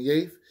January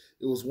 28th.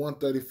 It was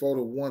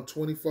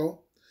 134-124.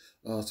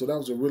 So that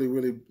was a really,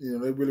 really,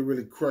 they really,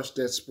 really crushed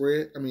that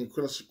spread. I mean,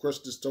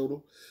 crushed this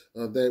total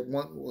that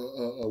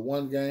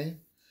one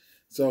game.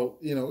 So,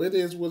 it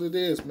is what it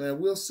is,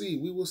 man. We'll see.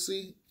 We will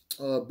see.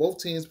 Both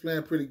teams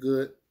playing pretty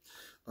good.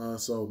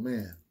 So,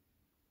 man.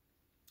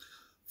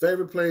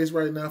 Favorite plays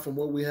right now from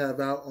what we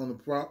have out on the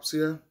props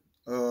here.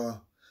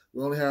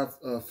 we only have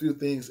a few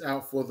things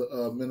out for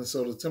the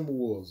Minnesota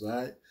Timberwolves. All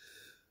right.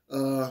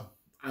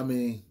 I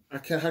mean, how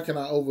can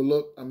I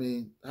overlook? I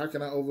mean, how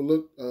can I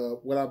overlook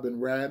what I've been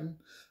riding?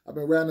 I've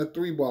been riding a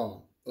 3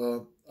 ball,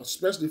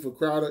 especially for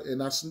Crowder,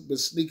 and I've been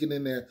sneaking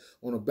in there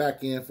on the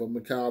back end for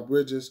Mikal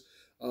Bridges.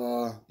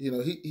 You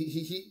know,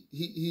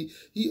 he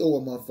owe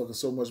a motherfucker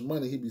so much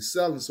money. He be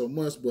selling so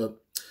much, but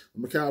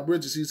Mikal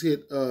Bridges, he's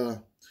hit 2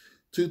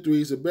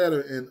 threes or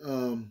better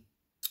in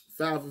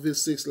 5 of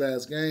his 6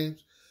 last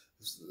games.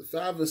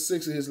 5 or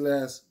 6 of his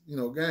last,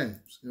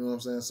 games. You know what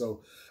I'm saying?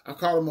 So I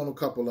caught him on a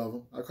couple of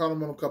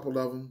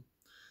them.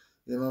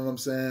 You know what I'm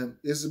saying?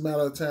 It's a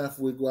matter of time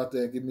for we go out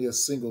there and give me a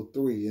single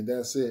 3, and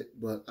that's it.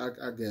 But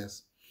I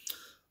guess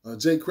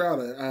Jay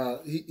Crowder,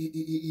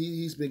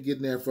 he's been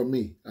getting there for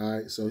me. All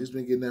right, so he's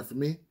been getting there for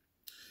me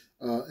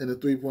in the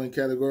 3-point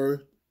category.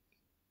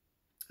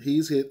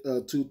 He's hit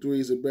 2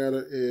 threes or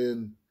better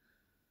in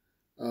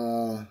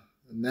 9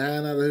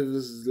 out of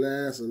his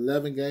last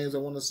 11 games, I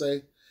want to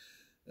say.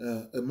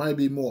 It might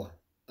be more.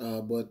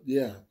 But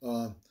yeah.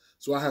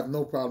 So I have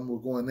no problem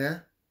with going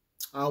there.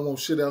 I don't want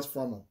shit else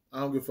from him.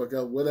 I don't give a fuck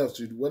else,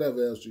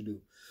 whatever else you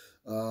do.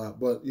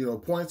 But,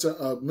 points,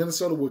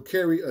 Minnesota will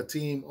carry a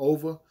team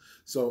over.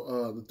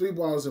 So the 3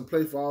 balls in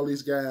play for all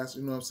these guys,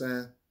 you know what I'm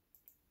saying?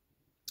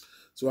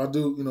 So I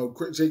do,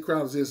 Jay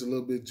Crowder is a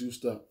little bit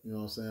juiced up, you know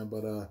what I'm saying?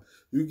 But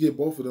you get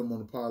both of them on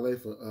the parlay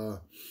for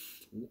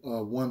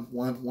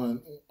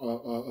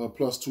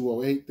plus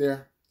 208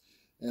 there.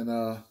 And,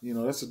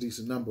 that's a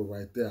decent number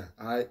right there.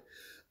 All right.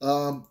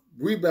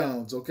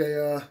 Rebounds,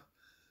 okay.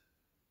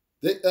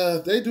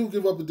 They do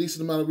give up a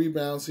decent amount of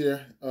rebounds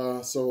here.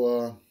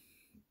 So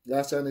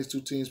last time these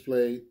 2 teams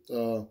played,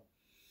 Karl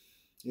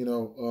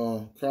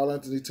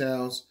Anthony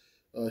Towns,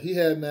 he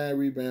had 9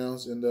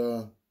 rebounds, and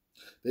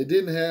they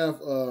didn't have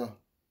Aiden.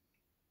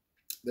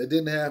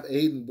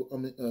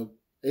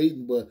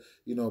 Aiden, but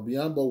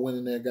Biyombo went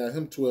in there, got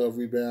him 12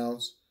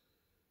 rebounds,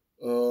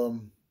 I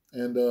don't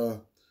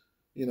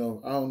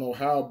know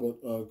how,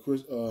 but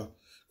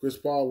Chris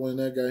Paul went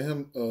in there, got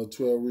him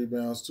 12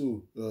 rebounds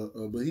too,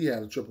 but he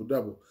had a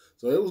triple-double.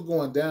 So it was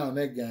going down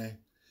that game.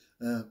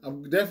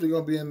 I'm definitely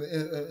going to be in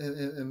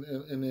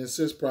the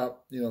assist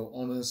prop,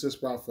 on the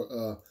assist prop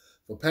for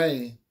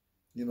Payne.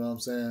 You know what I'm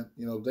saying?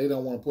 They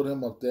don't want to put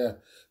him up there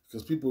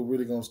because people are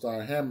really going to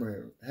start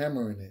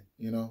hammering it,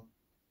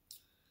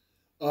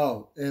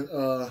 Oh, and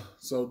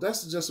so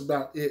that's just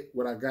about it,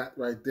 what I got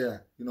right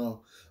there.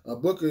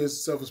 Booker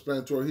is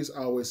self-explanatory. He's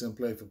always in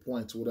play for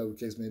points, whatever the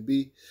case may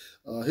be.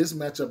 His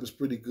matchup is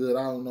pretty good.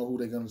 I don't know who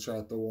they're going to try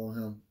to throw on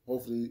him.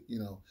 Hopefully,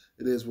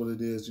 it is what it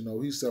is.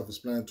 He's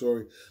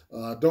self-explanatory.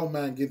 Don't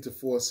mind getting to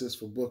 4 assists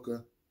for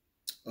Booker.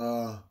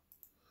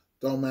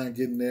 Don't mind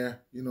getting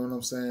there. You know what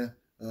I'm saying?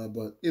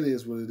 But it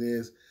is what it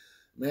is.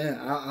 Man,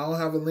 I don't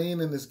have a lean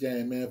in this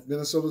game, man.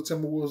 Minnesota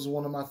Timberwolves is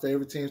one of my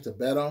favorite teams to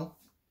bet on.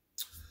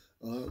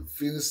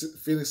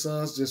 Phoenix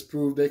Suns just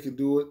proved they can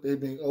do it. They've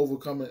been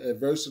overcoming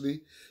adversity,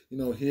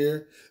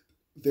 here,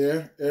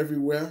 there,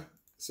 everywhere.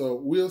 So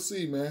we'll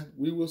see, man.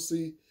 We will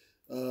see.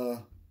 I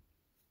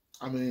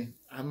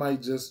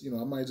might just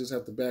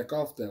have to back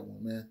off that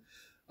one, man.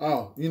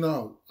 Oh,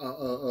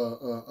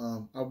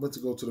 I went to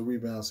go to the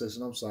rebound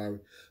section. I'm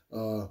sorry.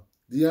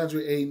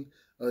 DeAndre Ayton,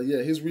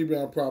 his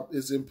rebound prop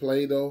is in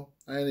play, though.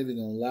 I ain't even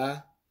gonna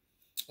lie.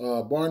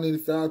 Barring any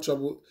foul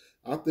trouble,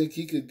 I think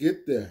he could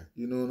get there.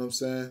 You know what I'm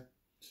saying?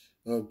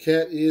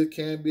 Cat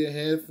can be a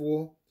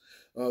handful.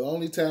 The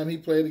only time he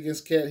played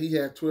against Cat, he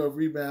had 12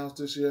 rebounds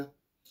this year.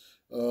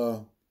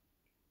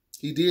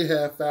 He did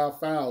have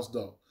fouls,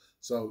 though.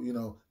 So,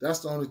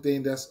 that's the only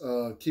thing that's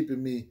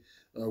keeping me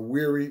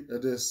weary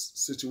of this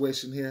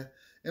situation here.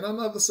 And on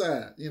the other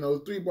side,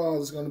 the 3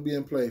 balls is going to be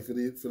in play for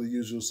the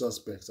usual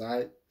suspects, all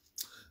right?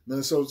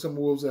 Minnesota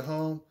Timberwolves at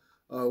home.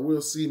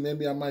 We'll see.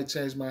 Maybe I might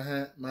change my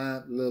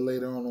mind a little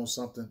later on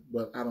something,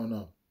 but I don't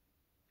know.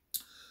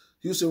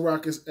 Houston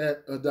Rockets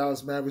at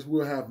Dallas Mavericks.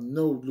 We'll have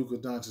no Luka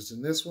Doncic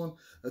in this one.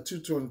 A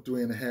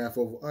 223.5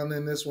 over under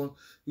in this one.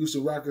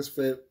 Houston Rockets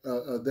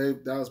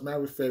Dallas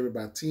Mavericks favored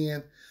by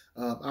 10.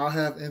 I'll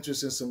have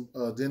interest in some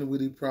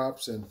Dinwiddie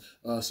props and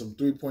some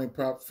 3-point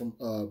props from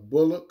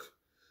Bullock.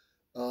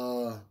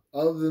 Other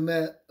than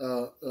that,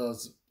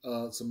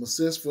 some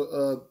assists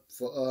for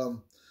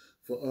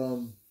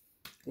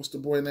what's the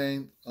boy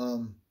name?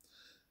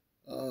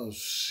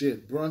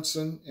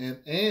 Brunson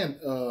and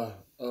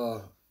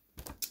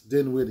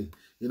Dinwiddie,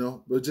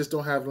 but just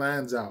don't have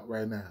lines out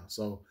right now.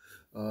 So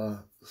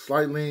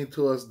slight lean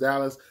towards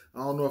Dallas. I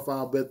don't know if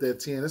I'll bet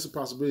that 10. It's a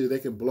possibility they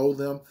can blow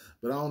them,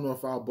 but I don't know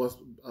if I'll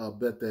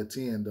bet that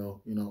 10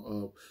 though.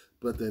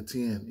 Bet that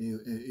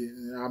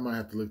 10. I might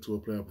have to look to a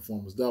player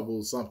performance double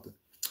or something.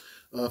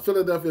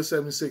 Philadelphia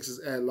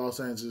 76ers at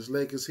Los Angeles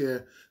Lakers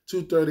here.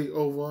 230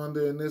 over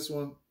under in this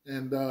one.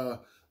 And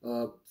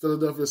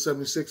Philadelphia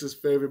 76ers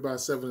favored by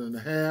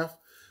 7.5.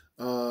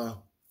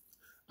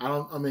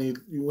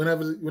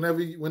 Whenever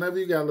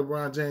you got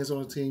LeBron James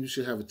on the team, you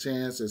should have a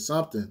chance at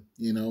something,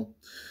 They're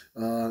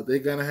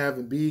going to have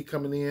Embiid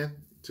coming in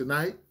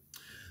tonight.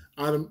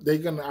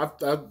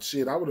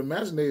 Shit, I would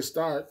imagine they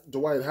start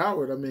Dwight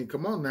Howard. I mean,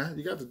 come on now,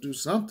 you got to do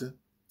something.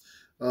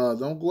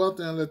 Don't go out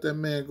there and let that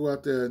man go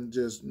out there and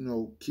just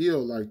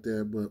kill like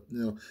that. But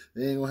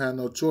they ain't gonna have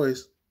no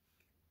choice.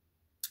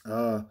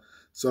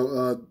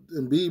 So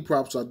Embiid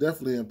props are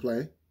definitely in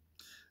play.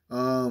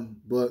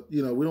 But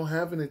we don't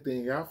have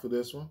anything out for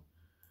this one.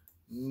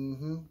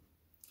 Mm-hmm.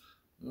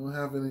 We don't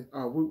have any.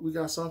 Oh, we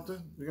got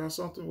something. We got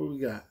something. What we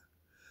got?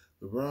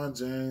 LeBron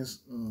James.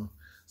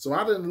 So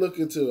I didn't look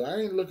into it. I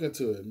ain't looking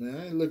to it, man.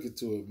 I ain't looking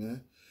to it,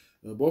 man.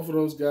 Both of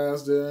those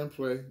guys there in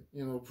play,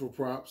 for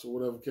props or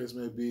whatever case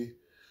may be.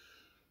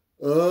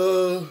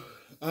 I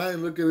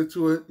ain't looking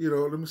into it.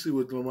 Let me see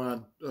what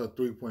LeBron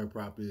 3-point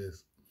prop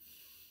is.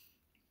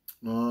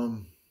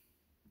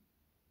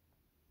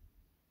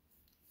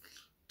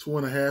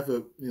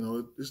 2.5.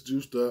 It's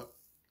juiced up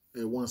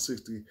at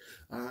 160.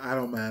 I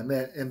don't mind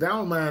that, and I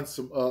don't mind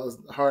some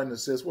Harden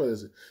assists. What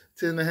is it?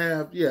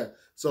 10.5. Yeah.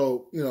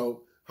 So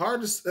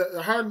Harden.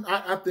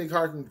 I think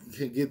Harden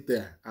can get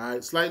there. All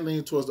right, slight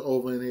lean towards the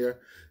over in here.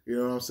 You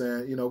know what I'm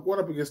saying? Going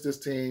up against this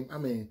team. I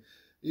mean,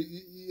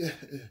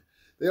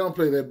 they don't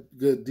play that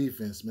good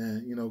defense,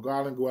 man.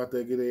 Garland go out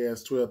there, get their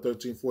ass 12,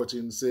 13,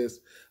 14 assists.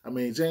 I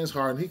mean, James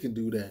Harden, he can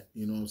do that.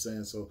 You know what I'm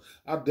saying? So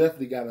I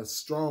definitely got a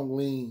strong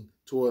lean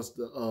towards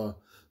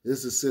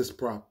this assist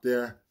prop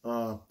there.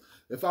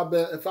 If I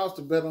was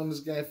to bet on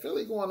this game,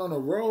 Philly going on the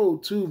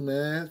road too,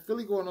 man.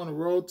 Philly going on the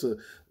road to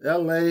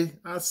L.A.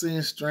 I've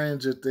seen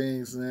stranger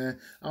things, man.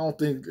 I don't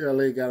think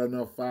L.A. got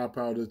enough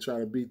firepower to try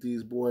to beat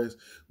these boys.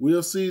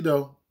 We'll see,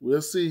 though.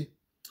 We'll see.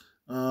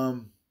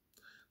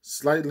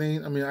 Slight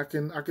lean. I mean, I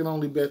can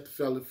only bet the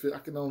Philly. I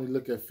can only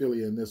look at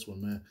Philly in this one,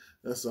 man.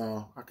 That's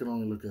all. I can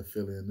only look at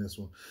Philly in this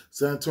one.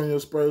 San Antonio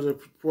Spurs and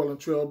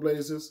Portland Trail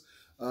Blazers.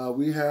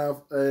 We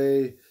have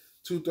a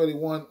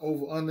 231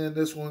 over under in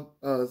this one.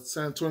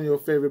 San Antonio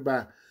favored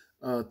by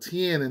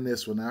 10 in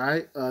this one. All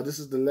right. This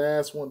is the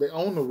last one. They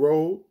own the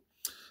road,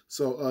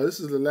 so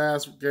this is the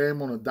last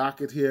game on the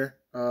docket here.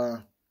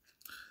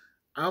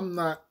 I'm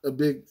not a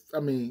big. I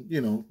mean,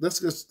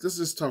 let's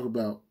just talk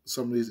about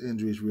some of these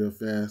injuries real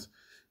fast.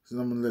 So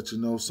I'm gonna let you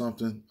know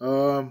something.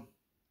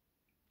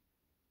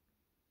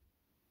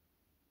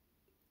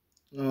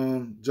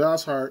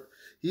 Josh Hart,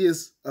 he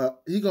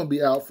gonna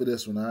be out for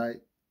this one, all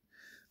right.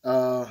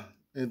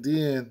 And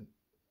then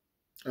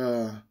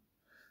I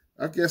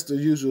guess the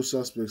usual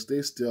suspects,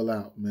 they still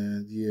out,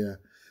 man. Yeah.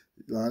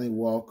 Lonnie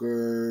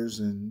Walkers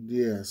and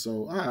yeah,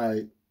 so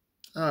all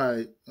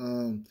right.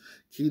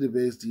 Key to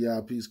base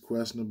DIP's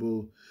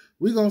questionable.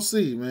 We're gonna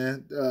see,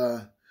 man.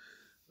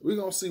 We're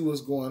going to see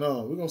what's going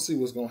on. We're going to see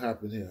what's going to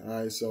happen here.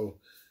 All right, so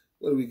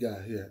what do we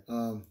got here?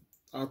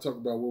 I'll talk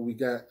about what we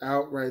got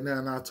out right now,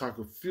 and I'll talk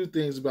a few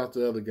things about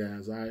the other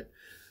guys, all right?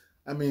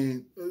 I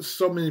mean,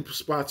 so many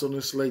spots on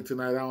this slate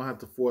tonight. I don't have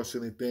to force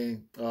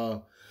anything.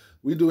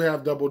 We do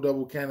have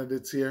double-double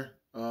candidates here.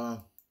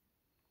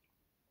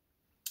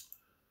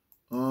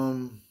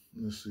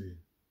 Let's see.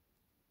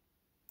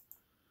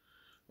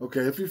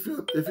 Okay, if you're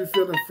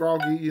feeling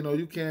froggy,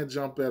 you can't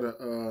jump at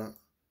a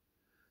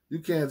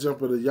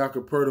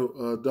Jakob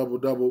Poeltl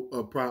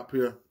double-double prop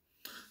here.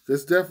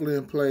 That's definitely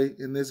in play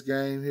in this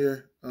game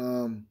here.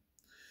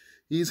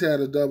 He's had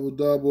a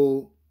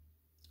double-double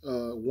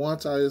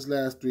once out of his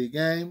last 3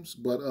 games,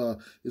 but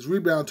his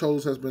rebound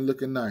totals has been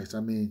looking nice. I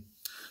mean,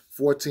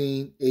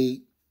 14,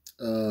 8,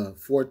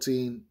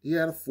 14. He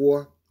had a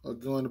 4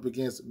 going up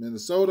against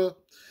Minnesota,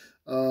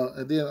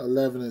 and then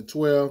 11 and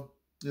 12.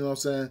 You know what I'm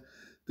saying?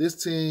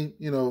 This team,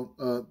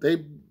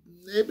 they've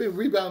been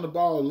rebounding the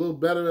ball a little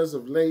better as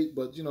of late,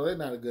 but, they're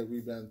not a good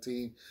rebound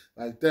team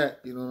like that.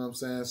 You know what I'm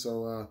saying?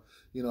 So,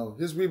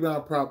 his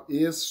rebound prop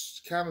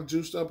is kind of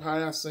juiced up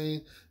high. I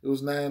seen it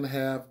was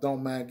 9.5.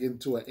 Don't mind getting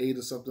to an 8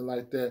 or something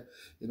like that.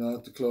 I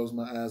have to close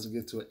my eyes and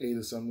get to an 8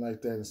 or something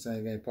like that in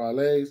same game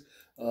parlays.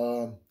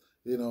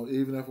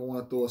 Even if I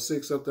want to throw a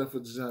 6 up there for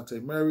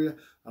DeJounte Murray,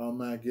 I don't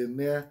mind getting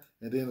there.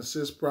 And then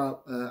assist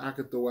prop, I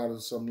could throw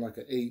out something like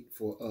an 8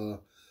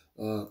 for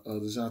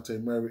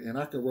DeJounte Murray, and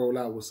I can roll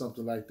out with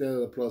something like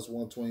that, a plus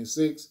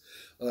 126,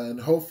 and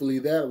hopefully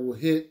that will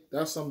hit.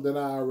 That's something that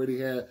I already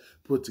had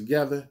put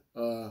together.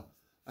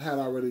 I had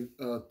already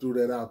threw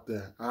that out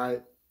there, all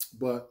right?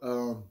 But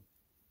the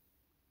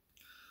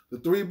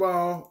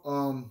 3-ball,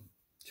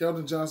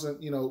 Keldon Johnson,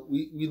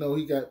 we know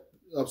he got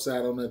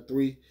upside on that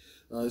 3.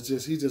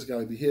 He just got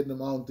to be hitting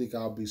them. I don't think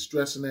I'll be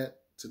stressing that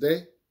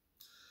today.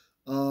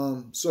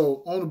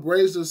 So on the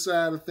Blazers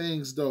side of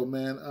things, though,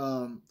 man,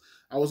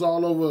 I was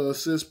all over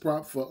assist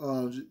prop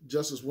for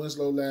Justice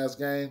Winslow last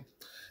game.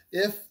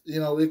 If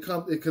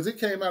because it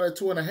came out at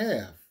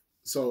 2.5,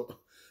 so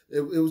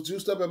it was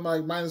juiced up at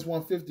my minus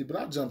 150,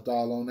 but I jumped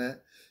all on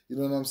that. You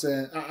know what I'm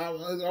saying?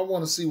 I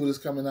want to see what is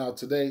coming out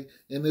today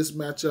in this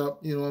matchup.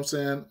 You know what I'm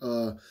saying?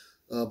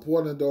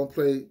 Portland don't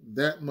play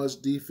that much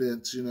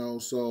defense.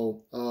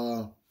 So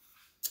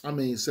I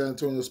mean, San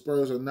Antonio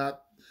Spurs are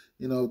not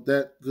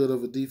that good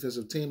of a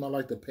defensive team. I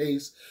like the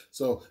pace,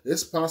 so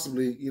it's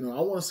possibly, I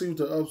want to see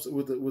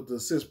what the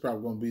assist prop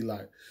going to be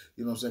like.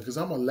 You know what I'm saying? Because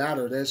I'm gonna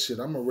ladder that shit.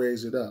 I'm gonna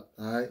raise it up.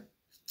 All right.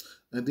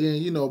 And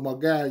then, you know, my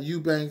guy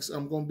Eubanks,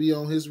 I'm gonna be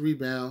on his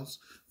rebounds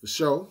for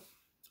sure.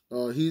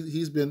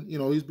 He's been, you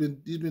know, he's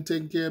been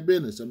taking care of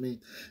business. I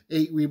mean,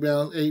 8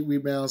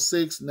 rebounds,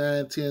 6,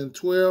 9, 10,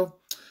 12.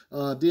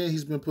 Then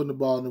he's been putting the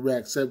ball in the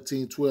rack,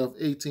 17, 12,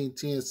 18,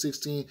 10,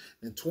 16,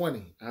 and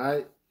 20. All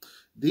right.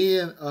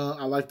 Then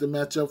I like the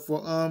matchup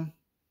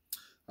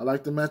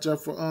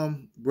for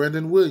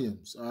Brandon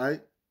Williams. All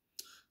right.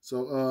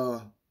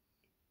 So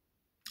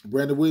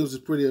Brandon Williams is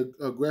pretty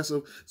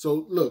aggressive.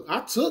 So look,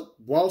 I took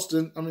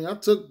Boston. I mean, I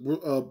took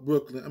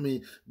Brooklyn. I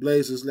mean,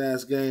 Blazers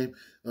last game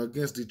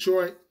against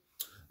Detroit.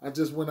 I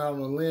just went out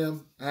on a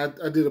limb. I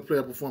did a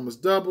player performance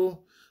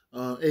double,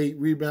 8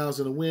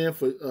 rebounds and a win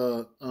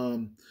for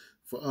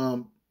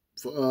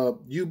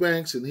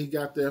Eubanks, and he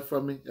got there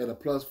for me at a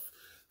plus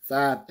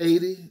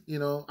 580. You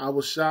know, I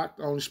was shocked.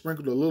 I only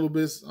sprinkled a little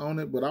bit on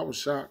it, but I was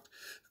shocked.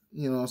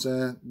 You know what I'm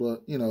saying?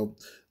 But, you know,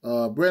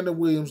 Brandon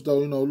Williams,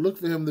 though, you know, look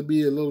for him to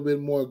be a little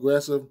bit more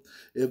aggressive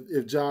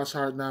if Josh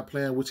Hart not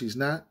playing, which he's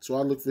not. So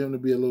I look for him to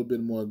be a little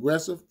bit more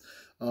aggressive.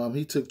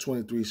 He took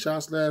 23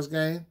 shots last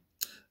game.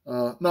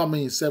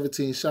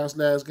 17 shots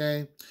last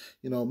game.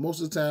 You know,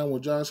 most of the time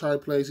when Josh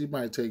Hart plays, he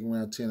might take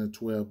around 10 or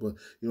 12. But,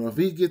 you know, if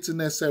he gets in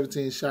that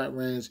 17 shot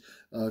range,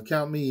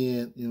 count me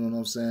in. You know what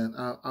I'm saying?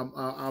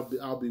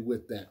 I'll be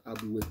with that. I'll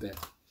be with that.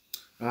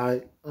 All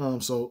right.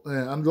 So,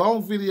 man, I'm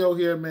long video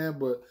here, man,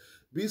 but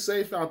be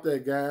safe out there,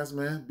 guys,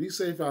 man. Be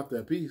safe out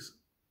there. Peace.